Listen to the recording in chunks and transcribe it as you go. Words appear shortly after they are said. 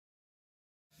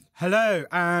Hello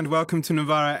and welcome to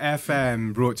Novara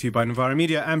FM, brought to you by Novara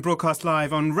Media and broadcast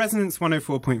live on Resonance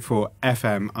 104.4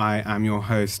 FM. I am your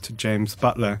host, James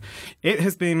Butler. It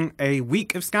has been a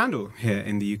week of scandal here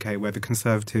in the UK where the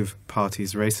Conservative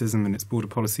Party's racism and its border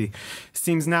policy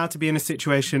seems now to be in a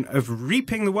situation of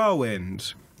reaping the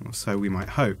whirlwind, or so we might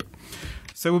hope.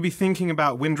 So we'll be thinking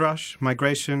about Windrush,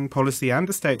 migration, policy and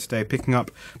the state today, picking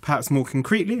up perhaps more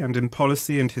concretely and in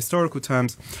policy and historical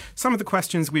terms some of the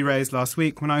questions we raised last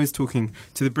week when I was talking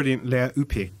to the brilliant Leah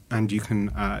Upi. And you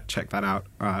can check that out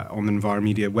on the Novara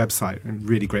Media website. A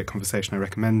really great conversation. I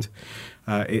recommend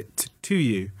it to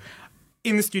you.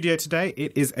 In the studio today,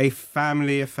 it is a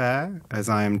family affair, as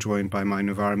I am joined by my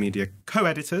Novara Media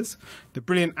co-editors, the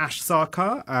brilliant Ash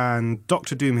Sarkar and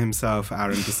Dr. Doom himself,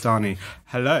 Aaron Bastani.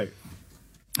 Hello.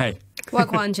 Hey.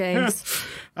 Wagwan, James.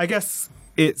 I guess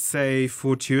it's a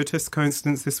fortuitous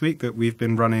coincidence this week that we've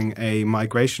been running a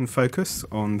migration focus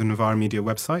on the Novara Media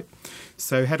website.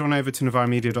 So head on over to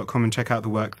novaramedia.com and check out the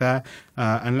work there.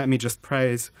 And let me just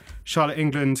praise Charlotte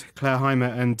England, Claire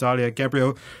Heimer and Dalia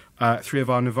Gabriel, three of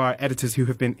our Novara editors who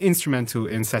have been instrumental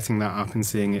in setting that up and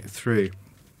seeing it through.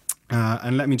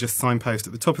 And let me just signpost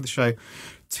at the top of the show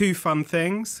two fun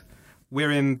things.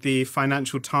 We're in the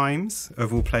Financial Times,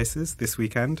 of all places, this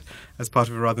weekend, as part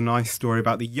of a rather nice story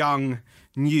about the young,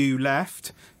 new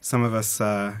left. Some of us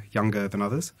younger than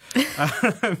others.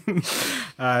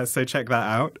 So check that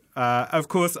out. Of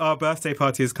course, our birthday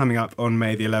party is coming up on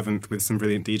May the 11th with some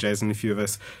brilliant DJs and a few of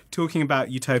us talking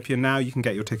about Utopia now. You can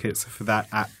get your tickets for that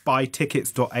at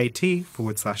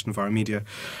buytickets.at/Novara Media.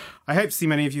 I hope to see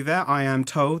many of you there. I am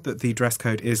told that the dress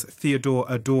code is Theodore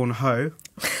Adorn Ho,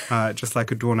 just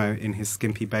like Adorno in his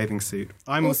skimpy bathing suit.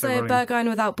 I'm also Burgoyne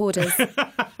without borders.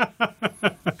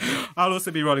 I'll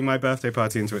also be rolling my birthday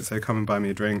party into it, so come and buy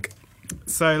me a drink.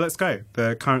 So let's go.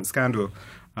 The current scandal.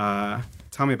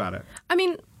 Tell me about it. I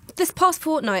mean, this past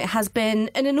fortnight has been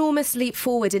an enormous leap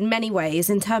forward in many ways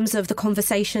in terms of the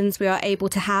conversations we are able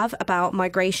to have about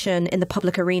migration in the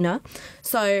public arena.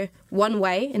 So one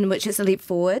way in which it's a leap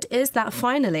forward is that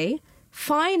finally,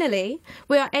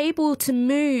 we are able to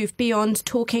move beyond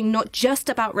talking not just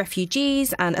about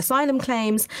refugees and asylum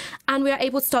claims, and we are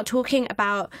able to start talking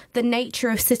about the nature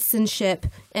of citizenship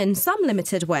in some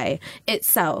limited way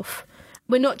itself.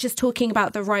 We're not just talking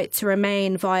about the right to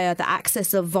remain via the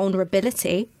axis of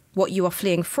vulnerability, what you are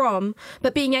fleeing from,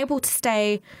 but being able to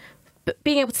stay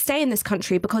in this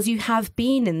country because you have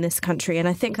been in this country. And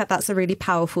I think that that's a really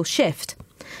powerful shift.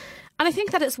 And I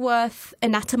think that it's worth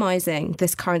anatomizing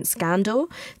this current scandal,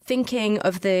 thinking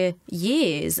of the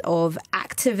years of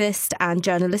activist and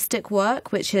journalistic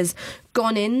work which has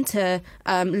gone into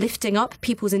lifting up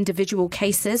people's individual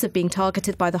cases of being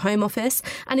targeted by the Home Office,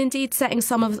 and indeed setting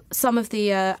some of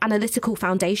the analytical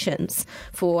foundations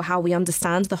for how we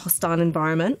understand the hostile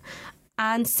environment.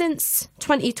 And since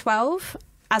 2012,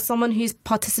 as someone who's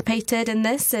participated in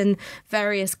this in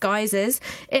various guises,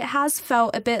 it has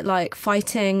felt a bit like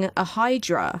fighting a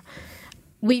hydra.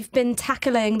 We've been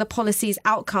tackling the policy's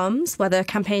outcomes, whether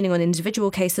campaigning on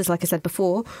individual cases, like I said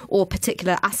before, or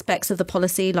particular aspects of the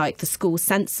policy, like the school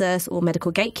census or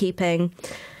medical gatekeeping.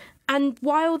 And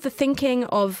while the thinking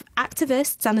of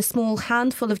activists and a small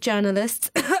handful of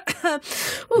journalists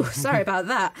sorry about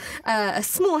that. A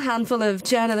small handful of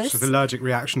journalists. Just an allergic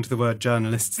reaction to the word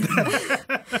journalists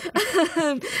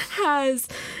has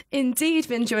indeed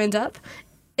been joined up.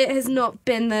 It has not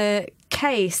been the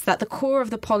case that the core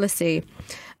of the policy,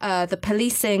 the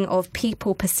policing of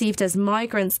people perceived as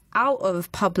migrants out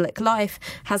of public life,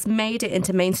 has made it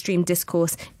into mainstream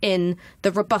discourse in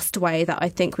the robust way that I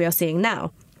think we are seeing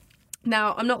now.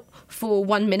 Now, I'm not for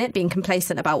 1 minute being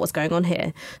complacent about what's going on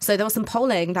here. So there was some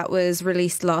polling that was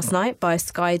released last night by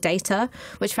Sky Data,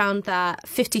 which found that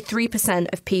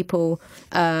 53% of people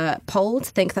polled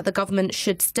think that the government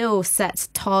should still set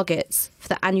targets for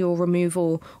the annual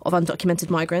removal of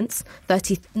undocumented migrants.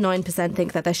 39%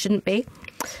 think that there shouldn't be.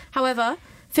 However,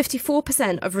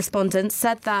 54% of respondents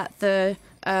said that the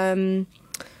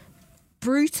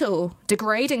brutal,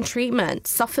 degrading treatment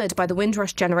suffered by the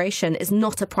Windrush generation is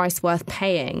not a price worth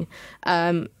paying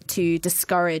to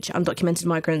discourage undocumented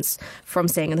migrants from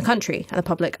staying in the country. And the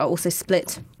public are also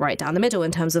split right down the middle in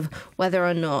terms of whether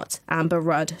or not Amber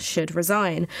Rudd should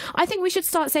resign. I think we should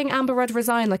start saying Amber Rudd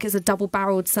resign like it's a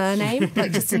double-barreled surname,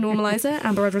 like just to normalise it.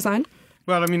 Amber Rudd resign.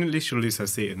 Well, I mean, at least she'll lose her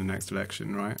seat in the next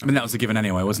election, right? I mean, that was a given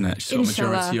anyway, wasn't it? She's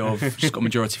got a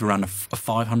majority of around a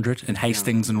 500 in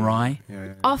Hastings and Rye.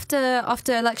 Yeah.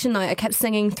 After election night, I kept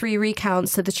singing 3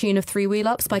 recounts to the tune of 3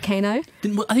 Wheel-Ups by Kano. I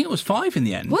think it was 5 in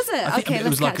the end. Was it? Okay,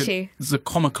 let's catch you. It's a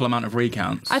comical amount of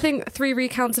recounts. I think 3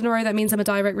 recounts in a row, that means I'm a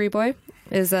direct reboy,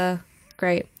 is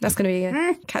Great. That's going to be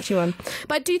a catchy one.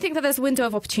 But I do think that there's a window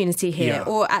of opportunity here,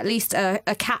 or at least a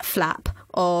cat flap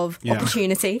of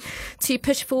opportunity to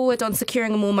push forward on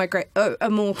securing a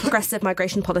more progressive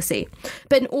migration policy.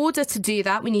 But in order to do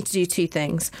that, we need to do two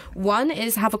things. One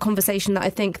is have a conversation that I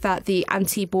think that the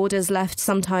anti-borders left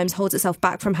sometimes holds itself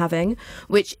back from having,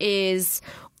 which is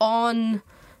on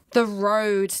the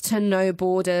road to no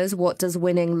borders. What does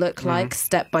winning look like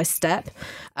step by step?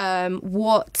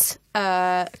 What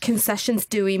concessions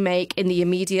do we make in the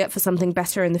immediate for something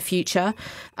better in the future?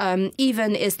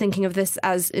 Even is thinking of this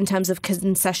as in terms of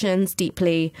concessions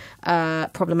deeply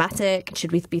problematic?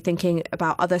 Should we be thinking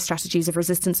about other strategies of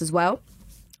resistance as well?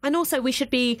 And also, we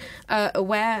should be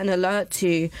aware and alert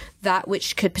to that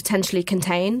which could potentially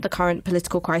contain the current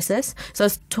political crisis. So I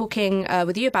was talking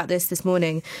with you about this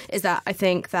morning, is that I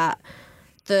think that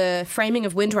the framing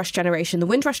of Windrush generation, the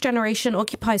Windrush generation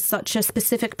occupies such a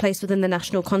specific place within the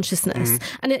national consciousness.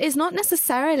 And it is not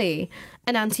necessarily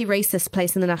an anti-racist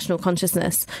place in the national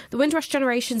consciousness. The Windrush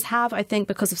generations have, I think,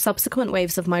 because of subsequent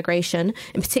waves of migration,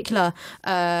 in particular,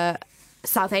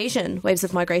 South Asian waves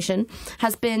of migration,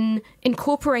 has been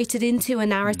incorporated into a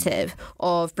narrative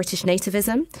of British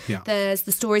nativism. Yeah. There's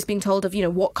the stories being told of,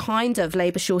 what kind of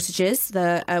labour shortages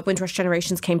the Windrush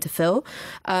generations came to fill.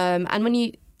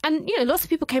 Lots of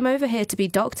people came over here to be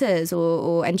doctors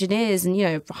or engineers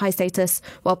and, high status,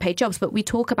 well-paid jobs. But we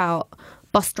talk about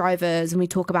bus drivers and we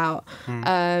talk about,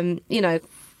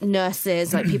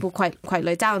 nurses, like people quite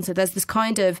low down. So there's this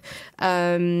kind of,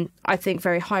 I think,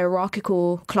 very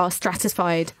hierarchical, class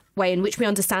stratified way in which we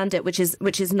understand it, which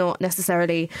is not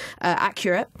necessarily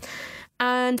accurate.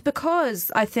 And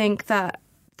because I think that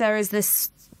there is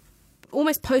this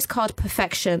almost postcard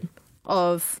perfection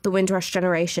of the Windrush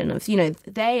generation of,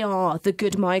 they are the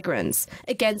good migrants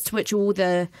against which all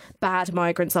the bad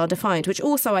migrants are defined, which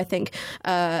also I think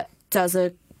does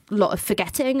a lot of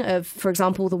forgetting of, for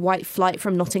example, the white flight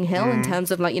from Notting Hill in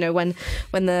terms of when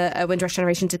the Windrush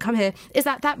generation did come here, is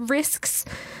that risks.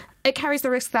 It carries the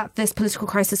risk that this political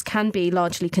crisis can be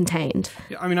largely contained.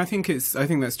 Yeah, I think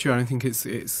that's true. And I think it's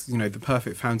the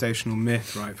perfect foundational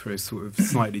myth, right, for a sort of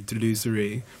slightly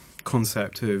delusory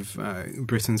concept of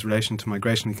Britain's relation to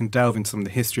migration. We can delve into some of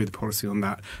the history of the policy on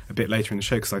that a bit later in the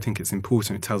show because I think it's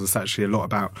important. It tells us actually a lot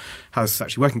about how this is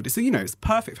actually working. But it's it's a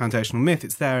perfect foundational myth.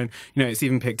 It's there, and it's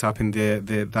even picked up in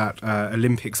that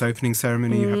Olympics opening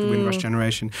ceremony. You have the Windrush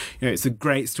generation. It's a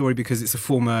great story because it's a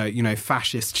former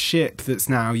fascist ship that's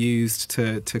now used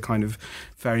to kind of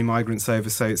ferry migrants over.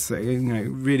 So it's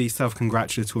really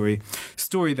self-congratulatory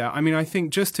story there. I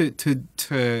think just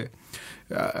to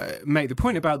make the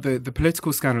point about the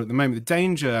political scandal at the moment, the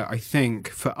danger, I think,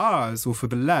 for us or for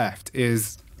the left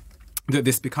is that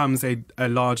this becomes a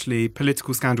largely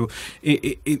political scandal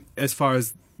as far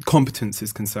as competence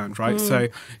is concerned, right?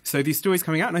 So these stories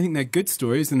coming out, and I think they're good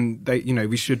stories, and they,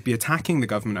 we should be attacking the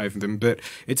government over them. But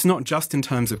it's not just in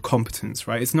terms of competence,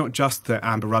 right? It's not just that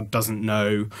Amber Rudd doesn't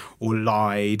know or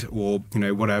lied or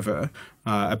whatever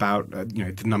about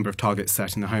the number of targets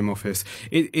set in the Home Office.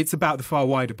 It's about the far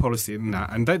wider policy than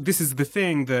that, and this is the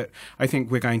thing that I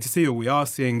think we're going to see, or we are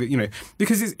seeing, that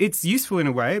because it's useful in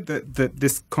a way that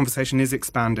this conversation is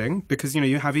expanding, because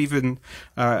you have even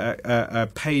a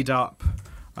paid up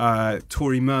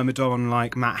Tory myrmidon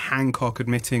like Matt Hancock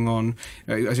admitting on,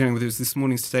 I don't know whether it was this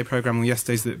morning's Today programme or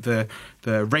yesterday's, that the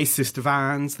racist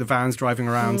the vans driving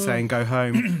around saying go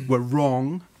home were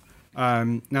wrong.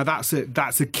 Now that's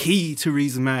a key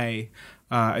Theresa May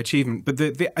achievement, but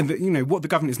what the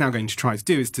government is now going to try to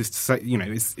do is to say,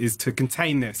 is to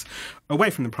contain this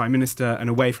away from the Prime Minister and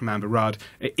away from Amber Rudd.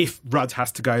 If Rudd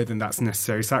has to go, then that's a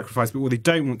necessary sacrifice. But what they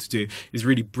don't want to do is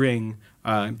really bring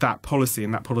that policy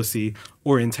and that policy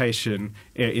orientation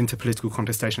into political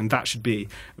contestation. That should be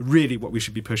really what we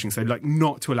should be pushing. So,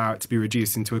 not to allow it to be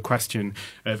reduced into a question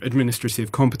of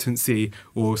administrative competency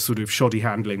or sort of shoddy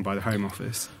handling by the Home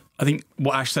Office. I think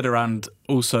what Ash said around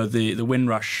also the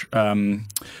Windrush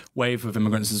wave of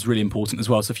immigrants is really important as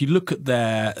well. So if you look at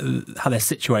how they're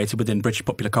situated within British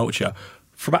popular culture,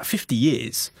 for about 50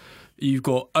 years, you've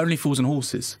got Only Fools and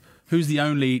Horses. Who's the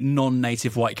only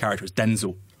non-native white character? It's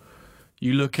Denzel.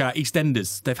 You look at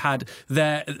EastEnders. They've had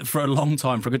there for a long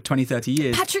time, for a good 20, 30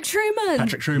 years. Patrick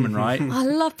Truman, right? I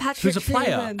love Patrick Truman. Who's a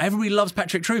player. Everybody loves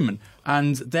Patrick Truman.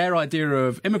 And their idea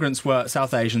of immigrants were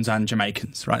South Asians and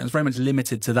Jamaicans, right? It was very much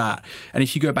limited to that. And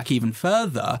if you go back even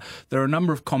further, there are a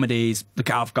number of comedies,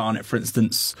 look at Alf Garnett, for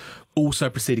instance, also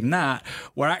preceding that,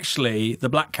 where actually the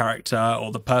black character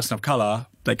or the person of colour,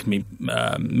 they can be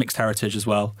mixed heritage as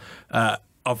well,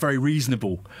 are very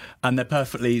reasonable, and they're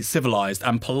perfectly civilised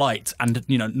and polite and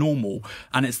normal,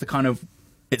 and it's the kind of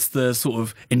It's the sort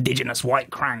of indigenous white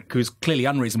crank who's clearly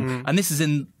unreasonable. And this is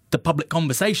in the public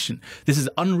conversation. This is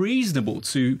unreasonable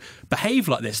to behave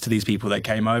like this to these people. They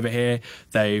came over here.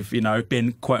 They've,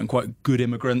 been quote unquote good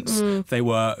immigrants. They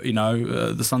were,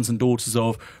 the sons and daughters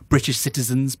of British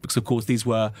citizens, because of course these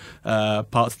were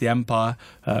parts of the empire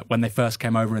when they first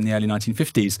came over in the early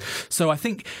 1950s. So I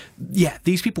think,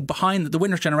 these people behind the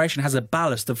Windrush generation has a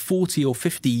ballast of 40 or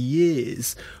 50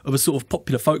 years of a sort of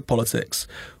popular folk politics,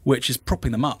 which is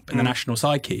propping them up in the national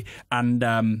psyche.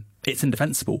 And it's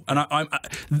indefensible, and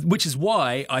which is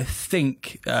why I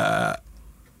think. I'm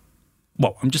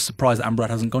just surprised that Anne Brad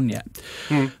hasn't gone yet,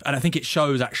 and I think it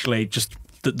shows actually just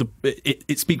that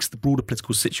it speaks to the broader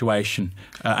political situation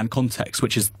and context,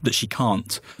 which is that she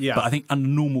can't. Yeah. But I think under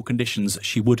normal conditions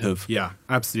she would have. Yeah,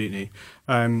 absolutely.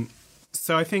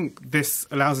 So I think this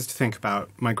allows us to think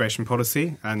about migration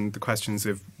policy and the questions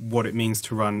of what it means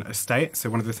to run a state.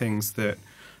 So one of the things that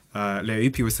Leo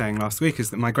Upi was saying last week is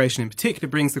that migration in particular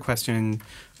brings the question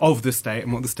of the state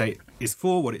and what the state is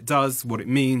for, what it does, what it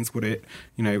means, what it,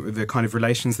 the kind of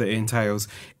relations that it entails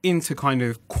into kind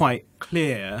of quite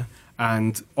clear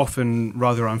and often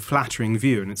rather unflattering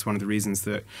view. And it's one of the reasons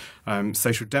that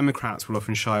social democrats will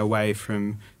often shy away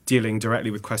from dealing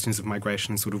directly with questions of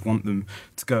migration and sort of want them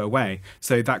to go away.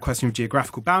 So that question of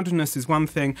geographical boundedness is one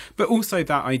thing, but also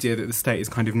that idea that the state is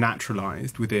kind of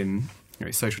naturalised within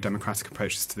social democratic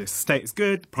approaches to this. State is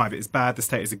good, private is bad, the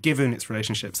state is a given, its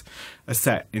relationships are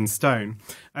set in stone.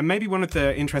 And maybe one of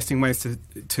the interesting ways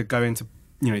to go into,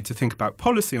 to think about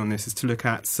policy on this is to look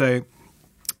at, so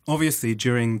obviously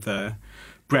during the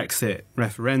Brexit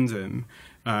referendum,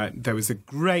 there was a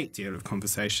great deal of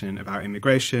conversation about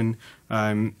immigration.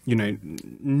 About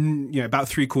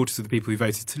 3/4 of the people who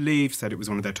voted to leave said it was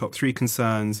one of their top 3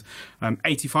 concerns.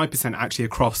 85% actually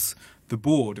across the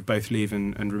board of both Leave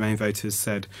and Remain voters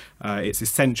said it's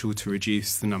essential to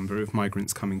reduce the number of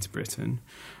migrants coming to Britain.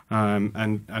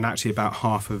 And actually about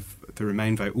half of the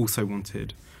Remain vote also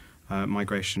wanted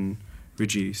migration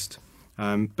reduced.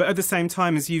 But at the same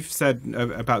time, as you've said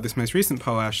about this most recent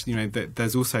poll, Ash, that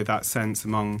there's also that sense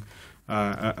among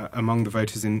the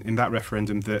voters in that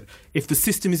referendum that if the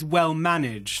system is well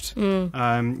managed,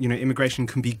 immigration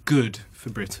can be good for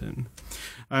Britain.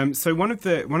 So one of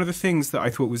the things that I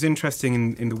thought was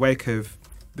interesting in the wake of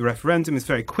the referendum is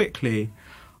very quickly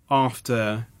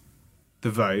after the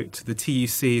vote, the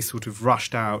TUC sort of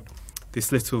rushed out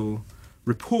this little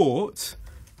report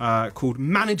called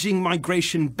Managing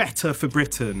Migration Better for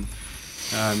Britain,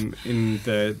 in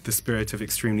the spirit of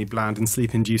extremely bland and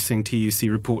sleep-inducing TUC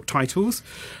report titles.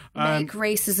 Make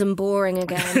racism boring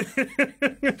again.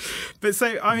 But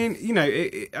so,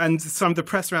 and some of the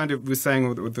press around it was saying,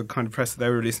 or the kind of press that they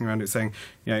were releasing around it saying,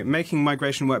 making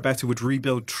migration work better would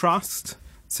rebuild trust.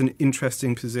 It's an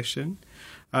interesting position.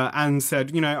 And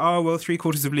said,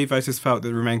 3/4 of Leave voters felt that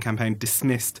the Remain campaign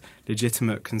dismissed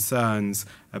legitimate concerns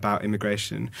about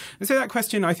immigration. And so that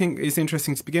question, I think, is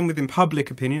interesting to begin with in public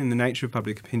opinion, in the nature of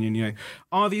public opinion.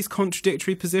 Are these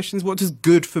contradictory positions? What does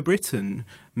good for Britain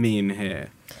mean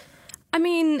here? I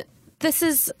mean, this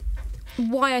is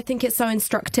why I think it's so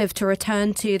instructive to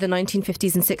return to the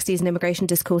 1950s and 60s and immigration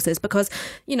discourses, because,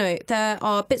 there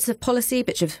are bits of policy,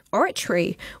 bits of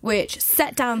oratory, which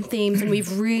set down themes and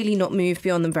we've really not moved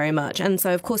beyond them very much. And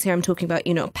so, of course, here I'm talking about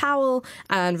Enoch Powell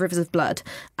and Rivers of Blood.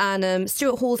 And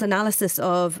Stuart Hall's analysis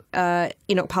of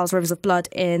Enoch Powell's Rivers of Blood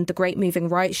in The Great Moving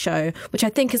Right Show, which I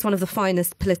think is one of the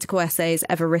finest political essays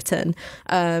ever written.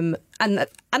 And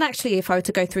actually, if I were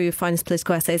to go through finest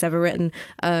political essays ever written,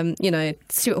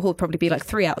 Stuart Hall would probably be like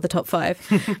 3 out of the top 5.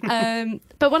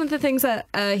 But one of the things that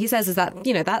he says is that,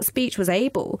 that speech was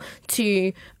able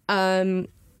to,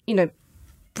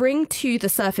 bring to the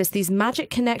surface these magic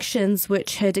connections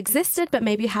which had existed but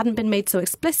maybe hadn't been made so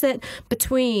explicit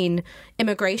between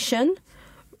immigration,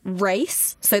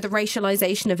 race, so the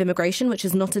racialization of immigration, which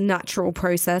is not a natural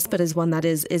process but is one that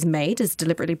is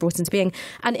deliberately brought into being,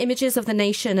 and images of the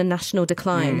nation and national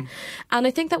decline. And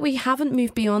I think that we haven't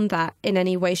moved beyond that in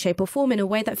any way, shape or form in a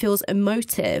way that feels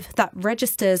emotive, that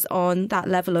registers on that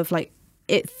level of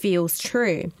it feels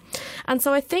true. And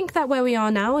so I think that where we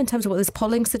are now in terms of what this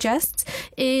polling suggests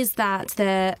is that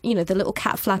the little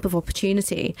cat flap of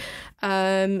opportunity,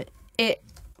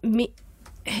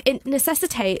 it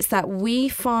necessitates that we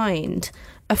find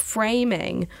a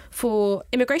framing for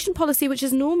immigration policy, which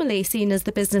is normally seen as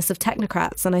the business of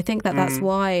technocrats. And I think that that's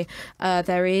why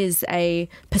there is a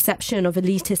perception of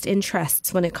elitist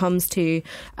interests when it comes to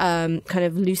kind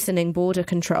of loosening border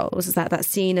controls, is that's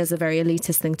seen as a very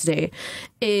elitist thing to do,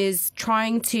 is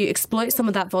trying to exploit some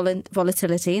of that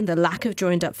volatility and the lack of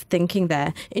joined up thinking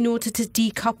there in order to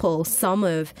decouple some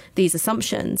of these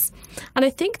assumptions. And I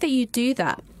think that you do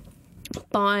that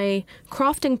by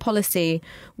crafting policy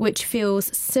which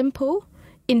feels simple,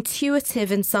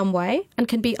 intuitive in some way, and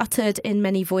can be uttered in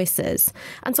many voices.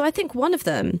 And so I think one of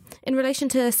them, in relation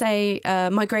to, say,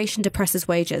 migration depresses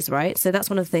wages, right? So that's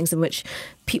one of the things in which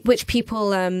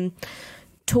people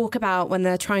talk about when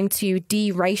they're trying to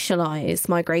de-racialize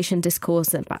migration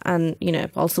discourse and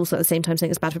also at the same time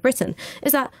saying it's bad for Britain,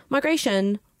 is that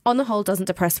migration on the whole doesn't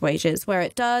depress wages. Where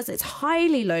it does, it's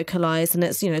highly localized and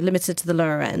it's limited to the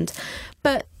lower end.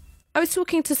 But I was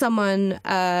talking to someone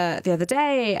the other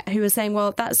day who was saying,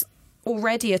 well, that's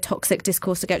already a toxic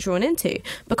discourse to get drawn into,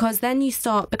 because then you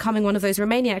start becoming one of those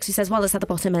Romaniacs who says, well, it's at the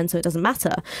bottom end, so it doesn't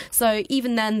matter. So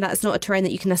even then, that's not a terrain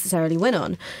that you can necessarily win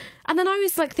on. And then I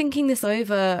was thinking this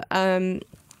over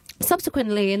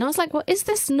subsequently, and I was like, well, is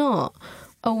this not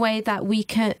a way that we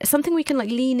can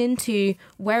lean into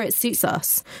where it suits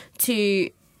us to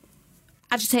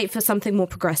agitate for something more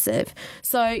progressive?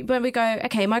 So when we go,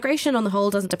 okay, migration on the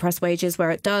whole doesn't depress wages, where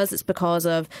it does, it's because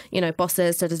of,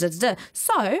 bosses,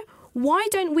 So why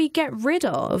don't we get rid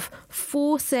of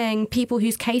forcing people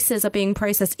whose cases are being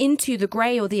processed into the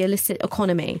grey or the illicit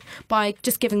economy by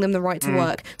just giving them the right to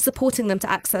work, supporting them to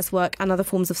access work and other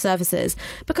forms of services?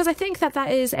 Because I think that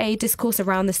is a discourse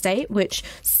around the state which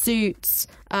suits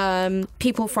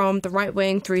people from the right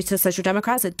wing through to social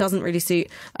democrats. It doesn't really suit,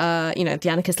 the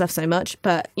anarchist left so much.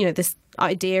 But, this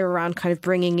idea around kind of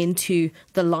bringing into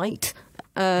the light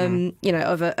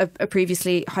of a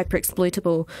previously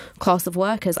hyper-exploitable class of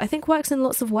workers, I think works in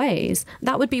lots of ways.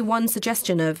 That would be one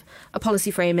suggestion of a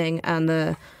policy framing and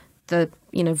the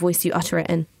voice you utter it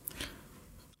in.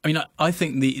 I mean, I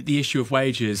think the issue of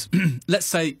wages, let's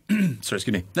say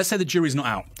the jury's not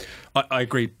out. I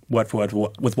agree word for word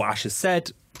with what Ash has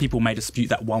said. People may dispute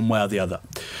that one way or the other.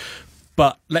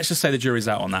 But let's just say the jury's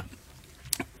out on that.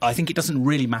 I think it doesn't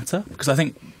really matter, because I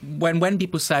think when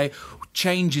people say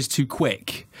change is too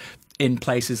quick in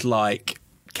places like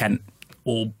Kent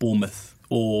or Bournemouth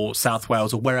or South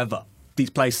Wales or wherever, these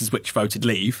places which voted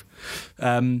leave, to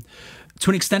an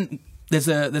extent there's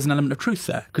an element of truth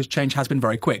there, because change has been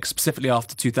very quick. Specifically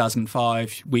after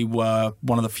 2005, we were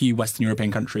one of the few Western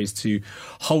European countries to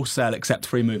wholesale accept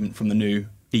free movement from the new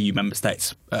EU member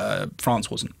states.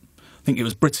 France wasn't. I think it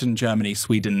was Britain, Germany,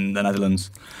 Sweden, the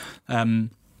Netherlands.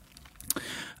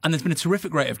 And there's been a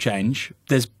terrific rate of change.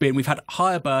 We've had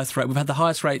higher birth rate. We've had the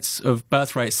highest rates of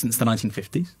birth rates since the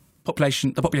 1950s.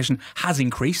 The population has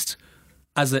increased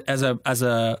as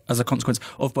a consequence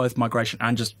of both migration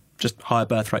and just higher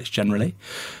birth rates generally.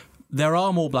 There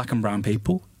are more black and brown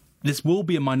people. This will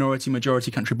be a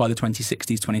minority-majority country by the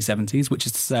 2060s, 2070s, which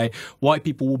is to say white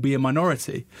people will be a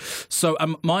minority. So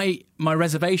my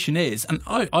reservation is, and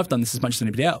I've done this as much as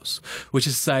anybody else, which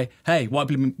is to say, hey, white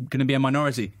people are going to be a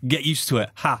minority. Get used to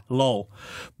it. Ha, lol.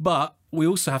 But we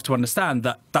also have to understand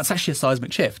that that's actually a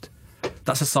seismic shift.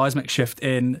 That's a seismic shift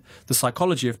in the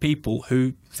psychology of people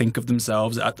who think of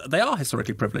themselves, they are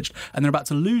historically privileged, and they're about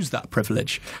to lose that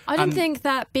privilege. I don't think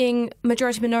that being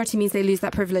majority-minority means they lose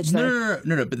that privilege, though.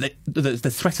 No, but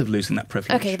the threat of losing that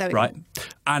privilege, okay, right?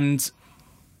 And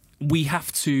we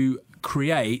have to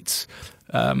create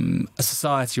a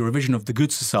society or a vision of the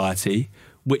good society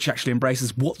which actually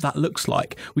embraces what that looks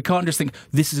like. We can't just think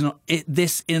this in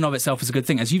and of itself is a good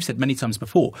thing. As you've said many times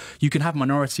before, you can have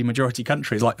minority-majority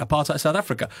countries like apartheid South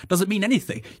Africa. Doesn't mean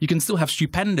anything. You can still have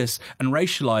stupendous and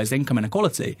racialised income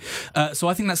inequality. So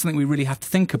I think that's something we really have to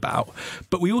think about.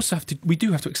 But we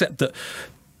do have to accept that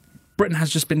Britain has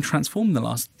just been transformed in the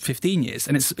last 15 years,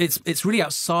 and it's really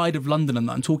outside of London and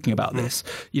that I'm talking about this.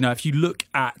 If you look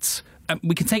at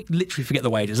we can literally forget the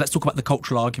wages. Let's talk about the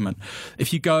cultural argument.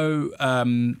 If you go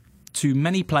to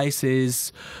many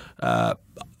places,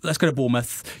 let's go to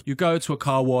Bournemouth. You go to a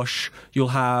car wash, you'll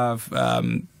have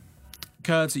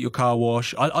curds at your car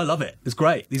wash. I love it. It's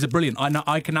great. These are brilliant.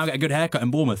 I can now get a good haircut in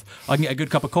Bournemouth. I can get a good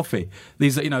cup of coffee.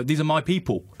 These are my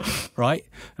people, right?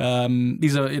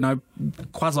 These are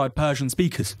quasi Persian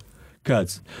speakers,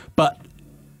 Kurds. But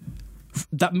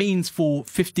that means for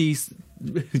 50s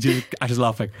Ash is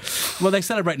laughing. Well, they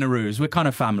celebrate Nowruz. We're kind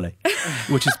of family,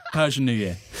 which is Persian New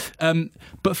Year.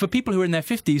 But for people who are in their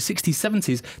 50s, 60s,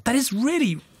 70s, that is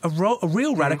really a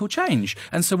real radical change.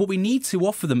 And so what we need to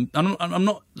offer them, I'm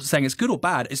not saying it's good or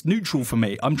bad, it's neutral for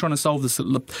me. I'm trying to solve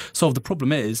the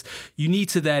problem is, you need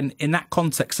to then, in that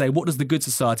context, say, what does the good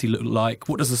society look like?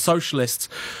 What does the socialist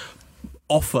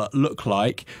offer look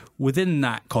like within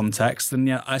that context? And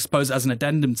I suppose as an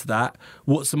addendum to that,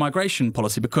 what's the migration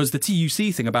policy? Because the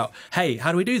TUC thing about, hey,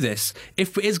 how do we do this?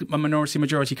 If it is a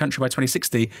majority country by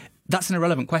 2060, that's an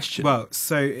irrelevant question. Well,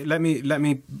 so let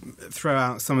me throw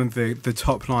out some of the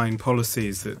top line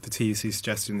policies that the TUC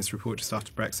suggested in this report just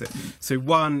after Brexit. So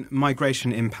one,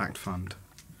 migration impact fund.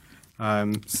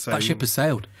 That ship has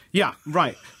sailed. Yeah,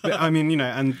 right. But, I mean,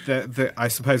 and I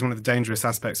suppose one of the dangerous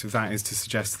aspects of that is to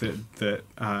suggest that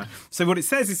so what it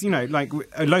says is,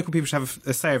 local people should have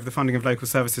a say over the funding of local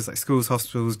services like schools,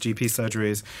 hospitals, GP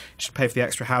surgeries, should pay for the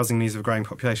extra housing needs of a growing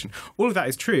population. All of that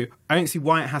is true. I don't see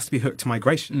why it has to be hooked to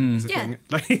migration. Thing.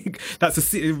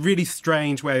 That's a really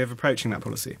strange way of approaching that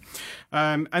policy.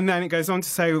 And then it goes on to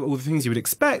say all the things you would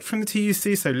expect from the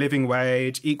TUC, so living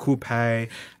wage, equal pay,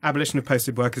 abolition of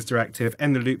posted workers directive,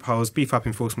 end the loopholes, beef up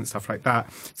enforcement, stuff like that.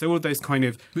 So all those kind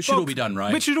of... Which should all be done,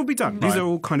 right? Which should all be done. Right. These are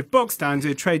all kind of bog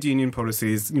standard trade union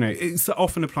policies. It's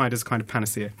often applied as a kind of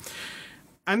panacea.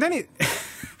 And then it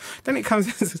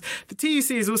comes... The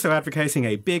TUC is also advocating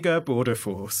a bigger border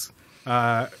force,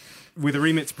 with a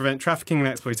remit to prevent trafficking and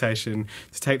exploitation,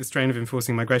 to take the strain of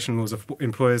enforcing migration laws of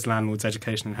employers, landlords,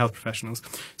 education and health professionals.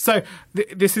 So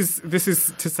this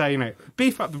is to say,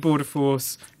 beef up the border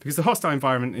force because the hostile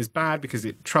environment is bad, because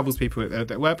it troubles people at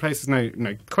their workplaces,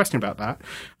 no question about that.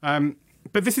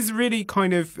 But this is really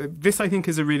this I think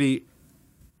is a really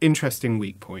interesting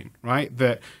weak point, right?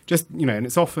 That just, and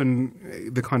it's often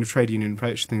the kind of trade union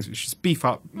approach to things, which is beef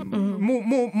up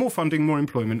more funding, more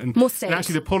employment, and more state. And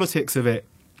actually the politics of it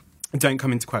don't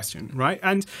come into question, right?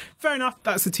 And fair enough,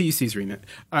 that's the TUC's remit.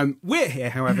 We're here,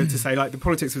 however, to say, the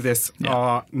politics of this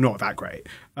are not that great.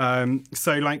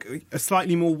 So, a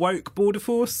slightly more woke border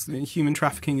force, human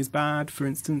trafficking is bad, for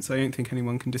instance. I don't think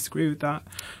anyone can disagree with that.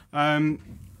 But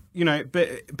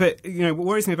what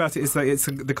worries me about it is that it's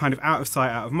the kind of out of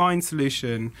sight, out of mind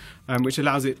solution, which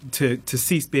allows it to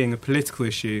cease being a political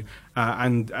issue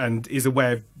and is a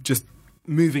way of just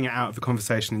moving it out of the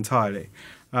conversation entirely.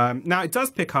 Now, it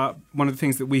does pick up one of the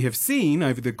things that we have seen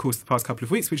over the course of the past couple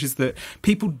of weeks, which is that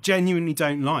people genuinely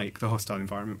don't like the hostile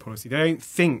environment policy. They don't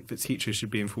think that teachers should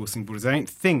be enforcing borders. They don't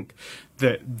think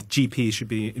that GPs should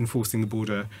be enforcing the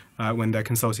border when they're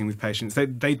consulting with patients. They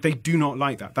do not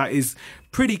like that. That is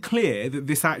pretty clear that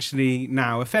this actually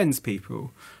now offends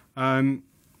people.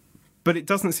 But it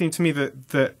doesn't seem to me that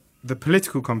the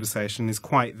political conversation is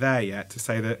quite there yet to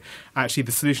say that actually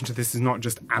the solution to this is not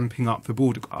just amping up the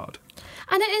border guard.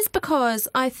 And it is because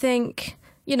I think,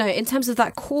 in terms of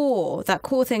that core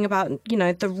thing about,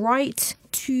 the right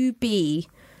to be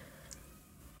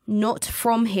not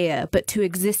from here, but to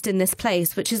exist in this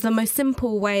place, which is the most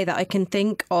simple way that I can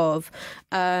think of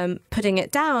putting it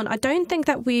down. I don't think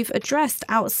that we've addressed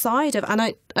outside of, and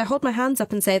I hold my hands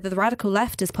up and say that the radical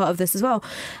left is part of this as well,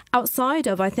 outside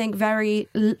of, I think, very,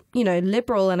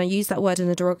 liberal, and I use that word in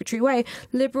a derogatory way,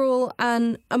 liberal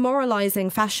and a moralising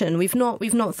fashion. We've not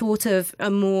thought of a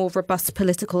more robust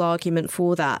political argument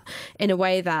for that in a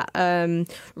way that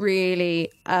really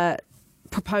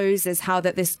proposes how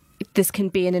that this can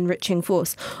be an enriching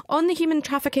force. On the human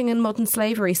trafficking and modern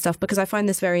slavery stuff, because I find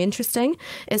this very interesting,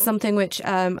 is something which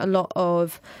a lot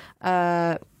of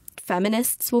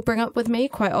feminists will bring up with me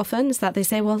quite often, is that they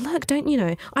say, well, look, I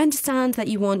understand that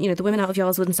you want, the women out of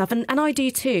Yarlswood and stuff, and I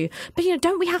do too, but,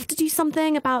 don't we have to do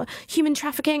something about human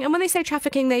trafficking? And when they say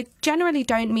trafficking, they generally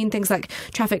don't mean things like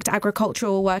trafficked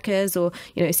agricultural workers or,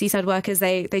 seaside workers.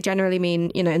 They generally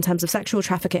mean, in terms of sexual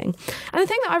trafficking. And the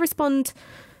thing that I respond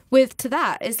with to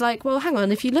that is well, hang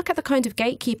on, if you look at the kind of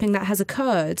gatekeeping that has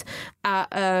occurred at,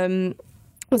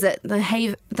 was it the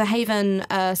Haven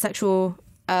Sexual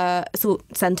Assault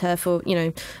Centre for,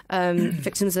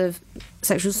 victims of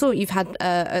sexual assault, you've had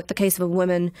the case of a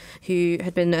woman who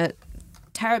had been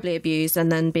terribly abused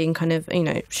and then being kind of,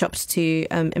 shopped to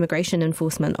immigration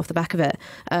enforcement off the back of it.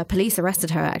 Police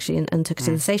arrested her, actually, and took her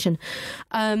to the station.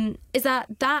 Is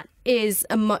that is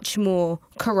a much more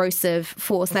corrosive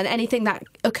force than anything that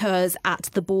occurs at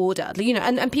the border.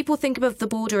 And people think of the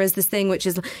border as this thing which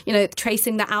is,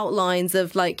 tracing the outlines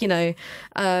of,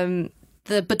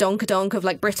 the badonkadonk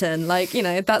of Britain,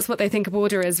 that's what they think a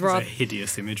border is. It's a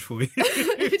hideous image for you. Do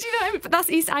you know? But that's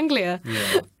East Anglia.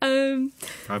 Yeah.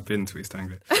 I've been to East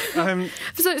Anglia.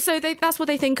 So that's what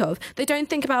they think of. They don't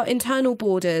think about internal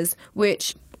borders,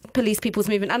 which police people's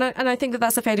movement. And I think that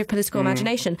that's a failure of political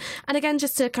imagination. And again,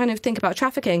 just to kind of think about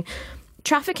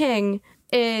trafficking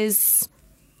is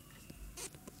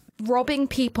robbing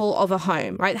people of a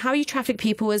home, right? How you traffic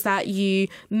people is that you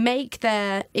make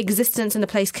their existence in a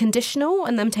place conditional,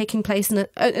 and them taking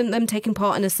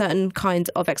part in a certain kind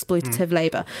of exploitative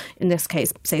labour. In this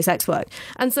case, say sex work.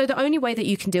 And so the only way that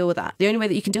you can deal with that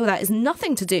is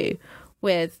nothing to do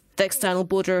with the external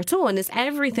border at all, and it's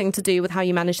everything to do with how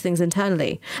you manage things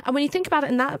internally. And when you think about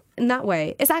it in that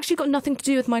way, it's actually got nothing to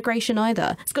do with migration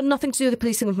either. It's got nothing to do with the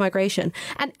policing of migration,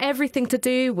 and everything to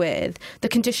do with the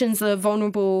conditions of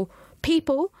vulnerable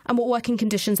people and what working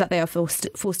conditions that they are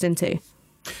forced into.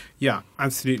 Yeah,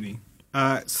 absolutely.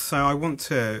 So I want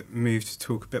to move to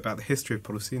talk a bit about the history of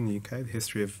policy in the UK, the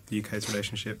history of the UK's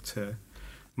relationship to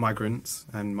migrants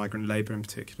and migrant labour in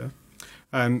particular.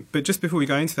 But just before we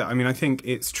go into that, I mean, I think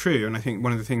it's true, and I think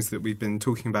one of the things that we've been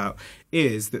talking about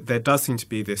is that there does seem to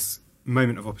be this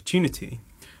moment of opportunity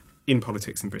in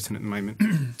politics in Britain at the moment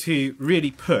to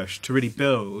really push, to really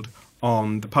build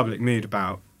on the public mood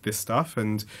about this stuff.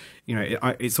 And, you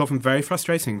know, it's often very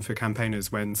frustrating for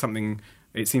campaigners when something,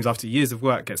 it seems after years of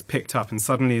work, gets picked up and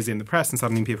suddenly is in the press and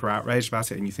suddenly people are outraged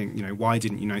about it, and you think, you know, why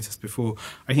didn't you notice before?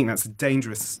 I think that's a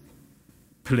dangerous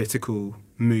political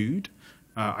mood.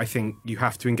 I think you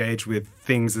have to engage with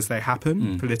things as they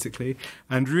happen politically,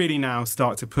 and really now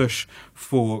start to push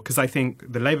for, because I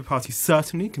think the Labour Party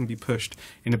certainly can be pushed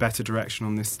in a better direction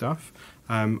on this stuff.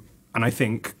 And I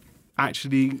think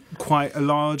actually quite a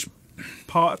large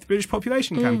part of the British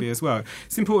population can be as well.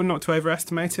 It's important not to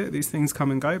overestimate it. These things come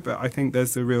and go, but I think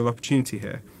there's a real opportunity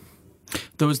here.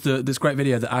 There was this great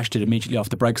video that Ash did immediately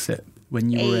after Brexit when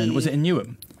you were in, was it in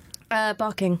Newham?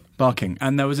 Barking.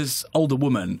 And there was this older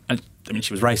woman, and I mean,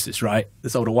 she was racist, right?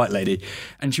 This older white lady.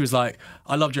 And she was like,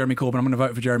 I love Jeremy Corbyn, I'm going to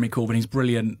vote for Jeremy Corbyn, he's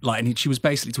brilliant. Like, and she was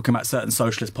basically talking about certain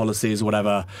socialist policies or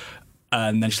whatever.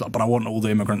 And then she's like, but I want all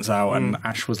the immigrants out. And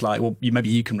Ash was like, well, maybe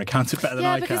you can recount it better than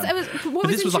I can. But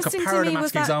this was like a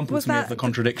paradigmatic example to me of the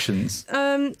contradictions.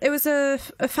 It was a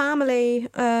family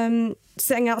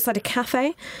sitting outside a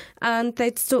cafe, and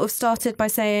they'd sort of started by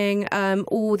saying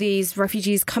all these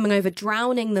refugees coming over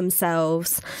drowning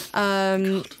themselves,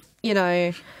 you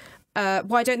know,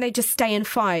 why don't they just stay and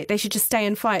fight? They should just stay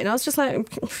and fight. And I was just like,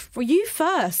 well, you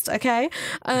first, okay?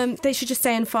 They should just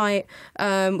stay and fight.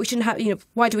 We shouldn't have, you know,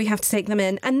 why do we have to take them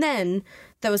in? And then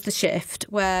there was the shift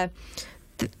where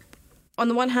on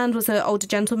the one hand was an older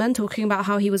gentleman talking about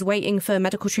how he was waiting for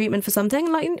medical treatment for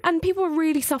something, like, and people were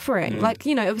really suffering. Like,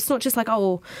 you know, it was not just like,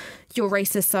 oh, you're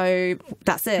racist, so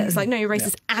that's it. It's like, no, you're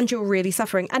racist and you're really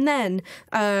suffering. And then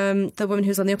the woman who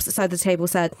was on the opposite side of the table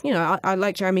said, you know, I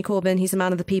like Jeremy Corbyn, he's a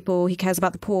man of the people, he cares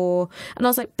about the poor. And I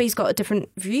was like, but he's got a different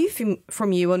view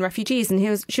from you on refugees. And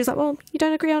she was like, well, you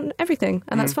don't agree on everything,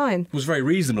 and that's fine. It was very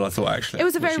reasonable, I thought, actually. It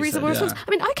was a very reasonable response. I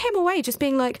mean, I came away just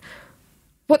being like,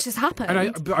 what just happened?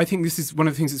 And I think this is one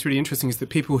of the things that's really interesting, is that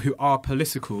people who are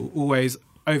political always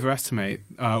overestimate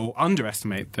or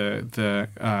underestimate the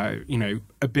you know,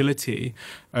 ability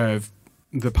of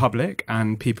the public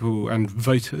and people and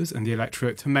voters and the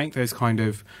electorate to make those kind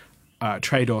of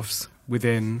trade-offs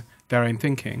within their own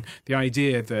thinking. The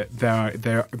idea that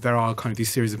there are kind of these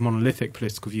series of monolithic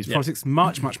political views. Yeah. Politics is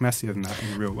much, much messier than that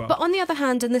in the real world. But on the other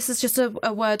hand, and this is just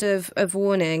a word of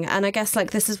warning, and I guess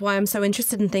like this is why I'm so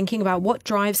interested in thinking about what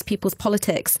drives people's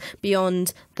politics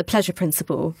beyond the pleasure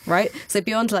principle, right? So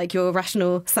beyond like your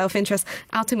rational self-interest,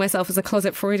 outing myself as a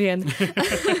closet Freudian.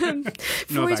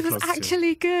 Freud was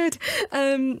actually good.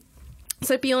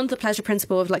 So beyond the pleasure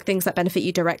principle of like things that benefit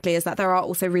you directly is that there are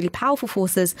also really powerful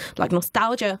forces like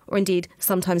nostalgia or indeed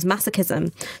sometimes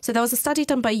masochism. So there was a study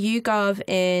done by YouGov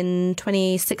in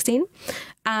 2016,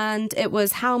 and it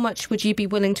was how much would you be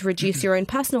willing to reduce your own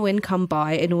personal income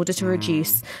by in order to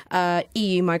reduce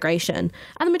EU migration.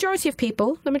 And the majority of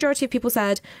people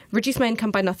said reduce my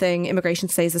income by nothing, immigration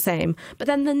stays the same. But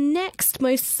then the next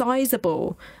most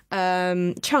sizable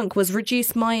chunk was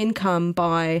reduce my income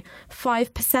by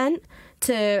 5%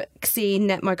 to see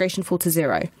net migration fall to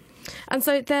zero. And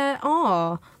so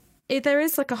there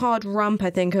is like a hard rump, I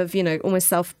think, of, you know, almost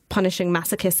self-punishing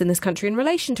masochists in this country in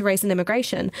relation to race and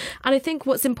immigration. And I think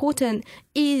what's important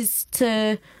is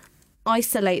to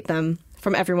isolate them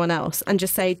from everyone else and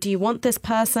just say, do you want this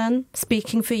person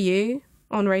speaking for you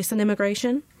on race and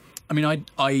immigration? I mean,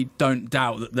 I don't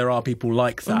doubt that there are people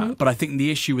like that, but I think the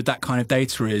issue with that kind of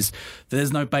data is that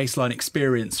there's no baseline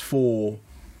experience for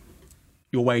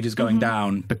your wages going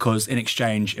down because in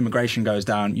exchange immigration goes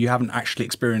down. You haven't actually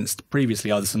experienced previously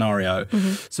either scenario.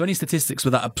 So any statistics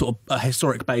with that sort of a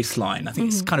historic baseline, I think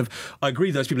it's kind of, I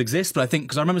agree those people exist, but I think,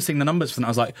 because I remember seeing the numbers for that, I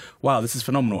was like, wow, this is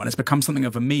phenomenal. And it's become something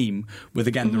of a meme with,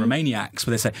 again, the Romaniacs,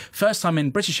 where they say, first time in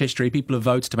British history, people have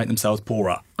voted to make themselves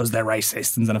poorer because they're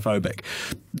racist and xenophobic.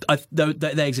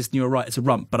 They exist, and you're right, it's a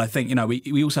rump. But I think,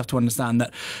 we also have to understand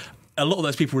that a lot of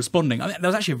those people responding. I mean, there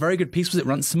was actually a very good piece, was it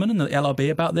Runciman in the LRB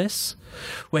about this,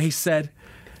 where he said,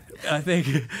 I think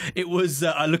it was.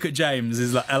 I look at James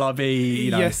is like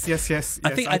LRB. Yes. I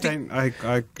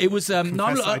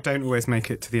don't always make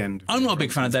it to the end. I'm not a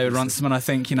big fan of David Runciman. I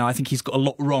think he's got a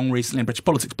lot wrong recently in British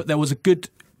politics. But there was a good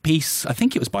piece, I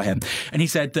think it was by him, and he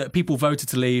said that people voted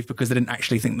to leave because they didn't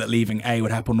actually think that leaving A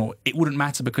would happen, or it wouldn't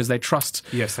matter because they trust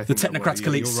the technocratic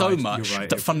elite so much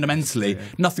that fundamentally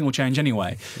nothing will change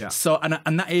anyway. So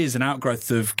and that is an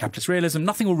outgrowth of capitalist realism.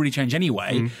 Nothing will really change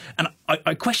anyway, and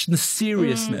I question the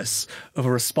seriousness of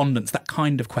a respondent's that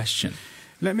kind of question.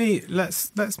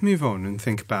 Let's move on and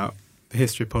think about the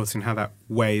history of policy and how that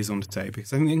weighs on today,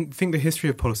 because I think the history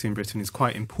of policy in Britain is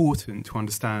quite important to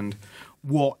understand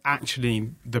what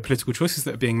actually the political choices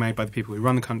that are being made by the people who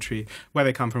run the country, where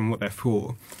they come from, and what they're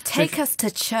for. Take us to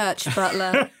church,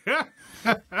 Butler.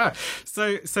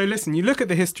 So listen, you look at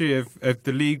the history of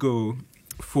the legal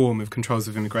form of controls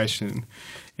of immigration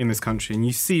in this country, and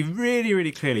you see really,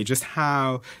 really clearly just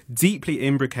how deeply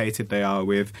imbricated they are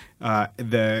with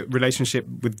the relationship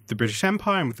with the British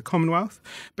Empire and with the Commonwealth,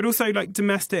 but also like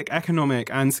domestic, economic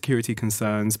and security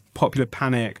concerns, popular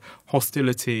panic,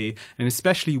 hostility, and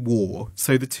especially war.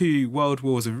 So the two world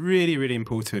wars are really, really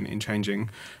important in changing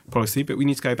policy, but we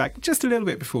need to go back just a little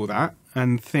bit before that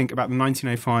and think about the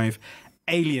 1905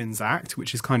 Aliens Act,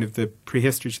 which is kind of the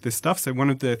prehistory to this stuff. So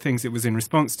one of the things it was in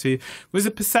response to was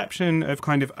a perception of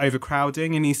kind of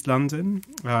overcrowding in East London,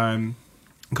 kind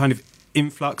of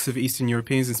influx of Eastern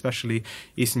Europeans, especially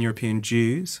Eastern European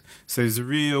Jews. So there's a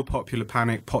real popular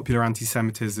panic, popular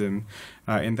anti-Semitism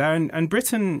in there. And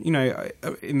Britain,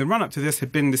 in the run-up to this,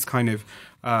 had been this kind of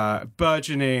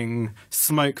burgeoning,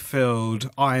 smoke-filled,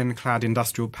 ironclad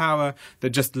industrial power that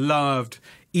just loved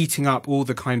eating up all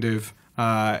the kind of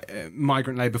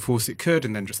migrant labour force it could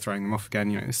and then just throwing them off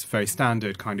again. It's a very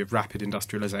standard kind of rapid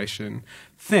industrialisation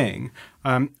thing.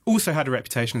 Also had a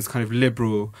reputation as kind of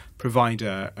liberal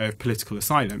provider of political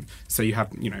asylum. So you have,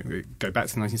 go back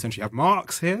to the 19th century, you have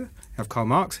Marx here, you have Karl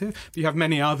Marx here, but you have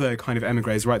many other kind of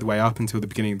emigres right the way up until the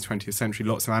beginning of the 20th century,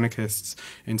 lots of anarchists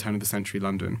in turn-of-the-century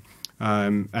London.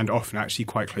 And often actually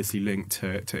quite closely linked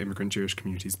to immigrant Jewish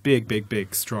communities.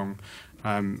 Big, strong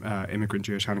immigrant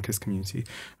Jewish anarchist community.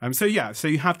 So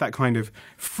you have that kind of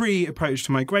free approach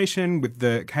to migration with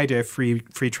the idea of free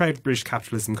trade, British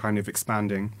capitalism kind of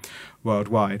expanding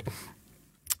worldwide.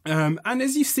 And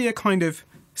as you see a kind of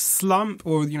slump,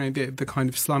 or the kind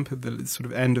of slump at the sort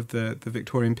of end of the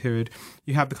Victorian period,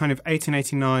 you have the kind of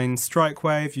 1889 strike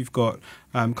wave. You've got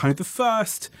kind of the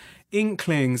first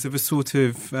inklings of a sort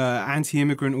of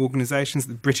anti-immigrant organisations,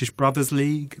 the British Brothers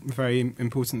League, very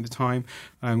important at the time,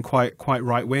 quite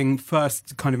right-wing.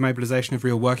 First kind of mobilisation of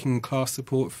real working class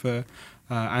support for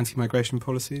anti-migration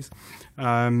policies.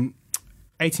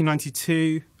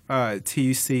 1892,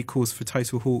 TUC calls for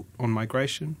total halt on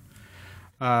migration.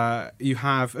 You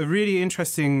have a really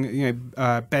interesting,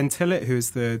 Ben Tillett, who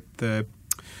is the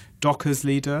Dockers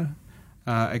leader,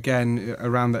 again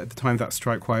around at the time of that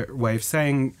strike wave,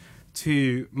 saying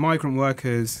to migrant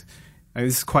workers,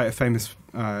 this is quite a famous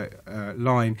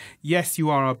line, "Yes, you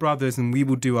are our brothers and we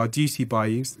will do our duty by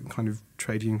you," kind of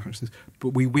trade union consciousness,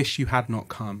 "but we wish you had not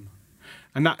come."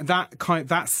 And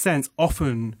that sense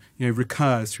often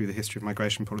recurs through the history of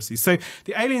migration policy. So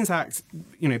the Aliens Act,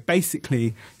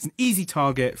 basically is an easy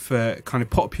target for kind of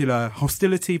popular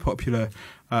hostility, popular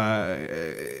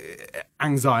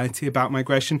anxiety about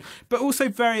migration, but also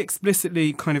very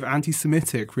explicitly kind of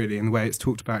anti-Semitic, really, in the way it's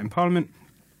talked about in Parliament.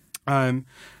 So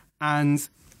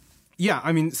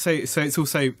it's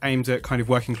also aimed at kind of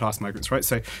working class migrants, right?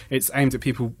 So it's aimed at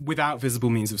people without visible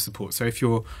means of support. So if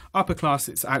you're upper class,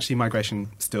 it's actually migration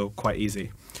still quite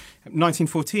easy.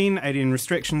 1914, Alien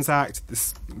Restrictions Act,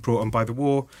 this brought on by the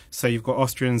war. So you've got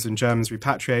Austrians and Germans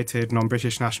repatriated,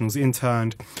 non-British nationals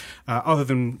interned. Other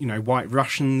than, white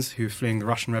Russians who were fleeing the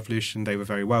Russian Revolution, they were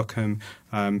very welcome.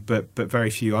 But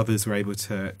very few others were able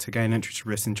to gain entry to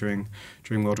Britain during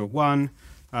World War One.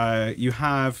 You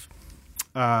have,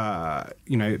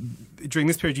 during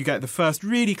this period, you get the first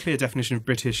really clear definition of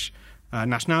British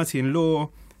nationality in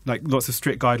law, like lots of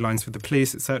strict guidelines for the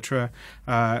police, etc.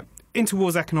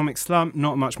 Interwar's economic slump,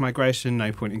 not much migration,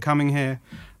 no point in coming here.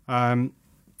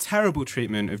 Terrible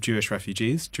treatment of Jewish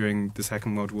refugees during the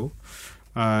Second World War.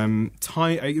 A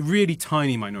really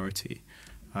tiny minority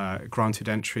granted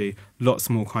entry, lots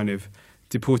more kind of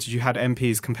deported. You had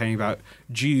MPs complaining about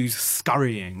Jews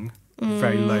scurrying,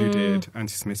 very loaded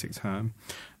anti-Semitic term.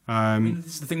 This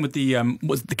is the thing with the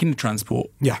what's the kinder transport.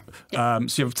 Yeah. So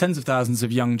you have tens of thousands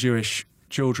of young Jewish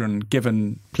children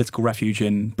given political refuge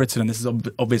in Britain, and this is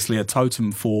obviously a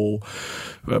totem for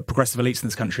progressive elites in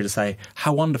this country to say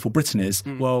how wonderful Britain is.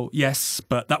 Well, yes,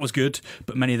 but that was good,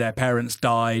 but many of their parents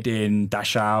died in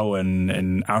Dachau and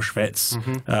in Auschwitz.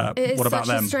 What about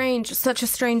them? Such a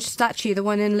strange statue, the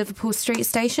one in Liverpool Street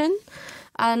Station.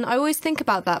 And I always think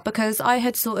about that because I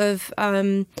had sort of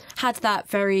had that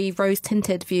very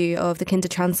rose-tinted view of the kinder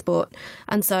transport.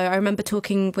 And so I remember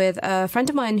talking with a friend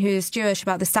of mine who's Jewish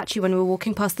about the statue when we were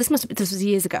walking past. This was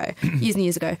years ago, years and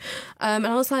years ago. And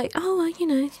I was like,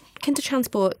 kinder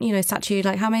transport, statue,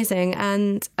 like how amazing.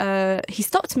 And he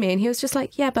stopped me and he was just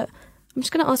like, yeah, but I'm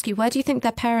just going to ask you, where do you think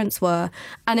their parents were?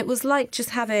 And it was like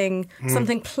just having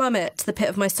something plummet to the pit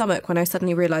of my stomach when I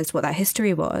suddenly realised what that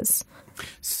history was.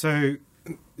 So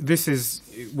this is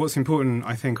what's important,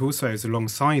 I think, also is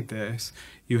alongside this,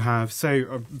 you have,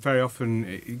 very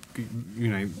often,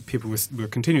 people were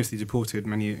continuously deported,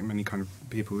 many kind of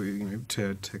people,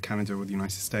 to Canada or the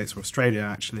United States or Australia,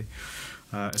 actually.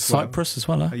 Cyprus as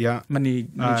well, yeah. Many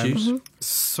Jews.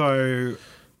 So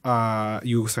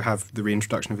you also have the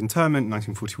reintroduction of internment,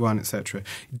 1941, etc.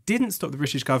 It didn't stop the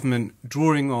British government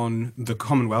drawing on the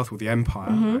Commonwealth, or the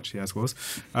Empire, actually, as was,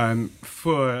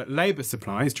 for labour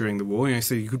supplies during the war.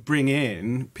 So you could bring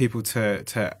in people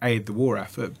to aid the war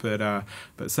effort, but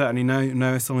certainly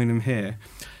no asylum here.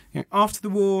 After the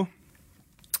war,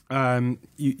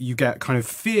 you get kind of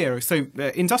fear. So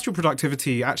industrial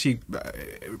productivity actually,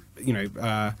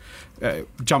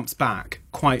 jumps back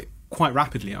quite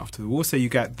rapidly after the war. So you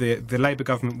get the Labour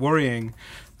government worrying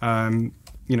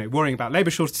about labour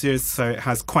shortages. So it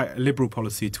has quite a liberal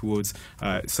policy towards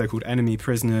so-called enemy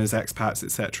prisoners, expats,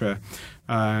 etc.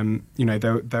 There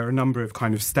are a number of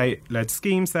kind of state-led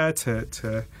schemes there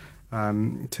to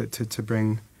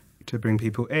bring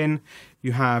people in.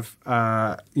 You have,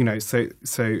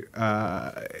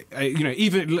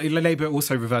 even Labour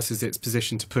also reverses its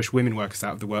position to push women workers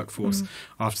out of the workforce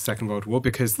after the Second World War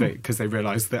because they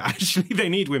realise that actually they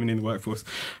need women in the workforce.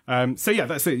 That's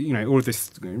all of this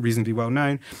reasonably well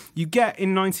known. You get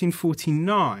in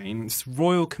 1949 this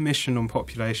Royal Commission on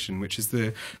Population, which is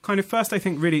the kind of first, I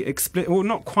think, really explicit, or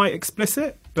not quite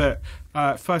explicit, but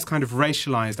first kind of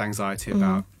racialised anxiety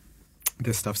about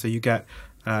this stuff. So you get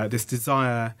this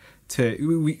desire that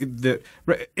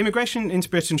immigration into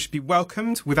Britain should be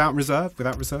welcomed without reserve.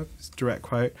 It's a direct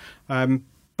quote.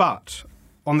 But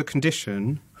on the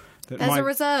condition that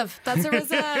That's a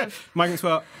reserve. Migrants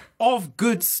were of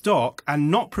good stock and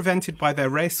not prevented by their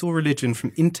race or religion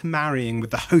from intermarrying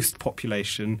with the host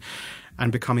population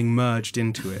and becoming merged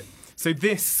into it. So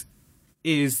this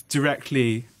is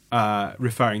directly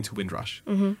referring to Windrush,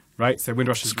 right? So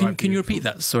Windrush is... Can you repeat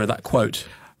that? Sorry, that quote.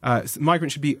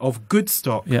 Migrants should be of good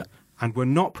stock and were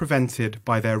not prevented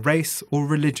by their race or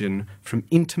religion from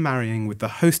intermarrying with the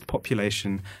host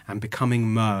population and becoming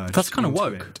merged. That's kind of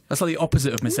woke. It. That's like the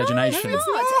opposite of miscegenation. No,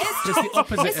 it's just the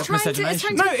opposite of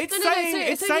miscegenation.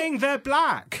 It's saying they're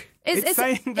black. It's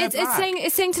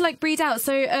saying to like breed out.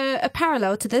 So a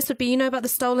parallel to this would be, about the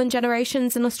stolen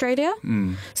generations in Australia.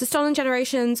 So stolen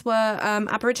generations were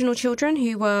Aboriginal children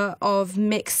who were of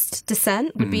mixed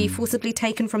descent, would be forcibly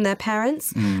taken from their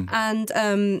parents and,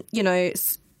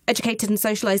 educated and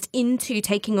socialised into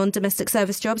taking on domestic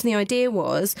service jobs. And the idea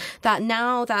was that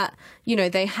now that,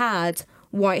 they had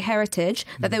white heritage,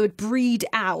 that they would breed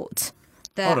out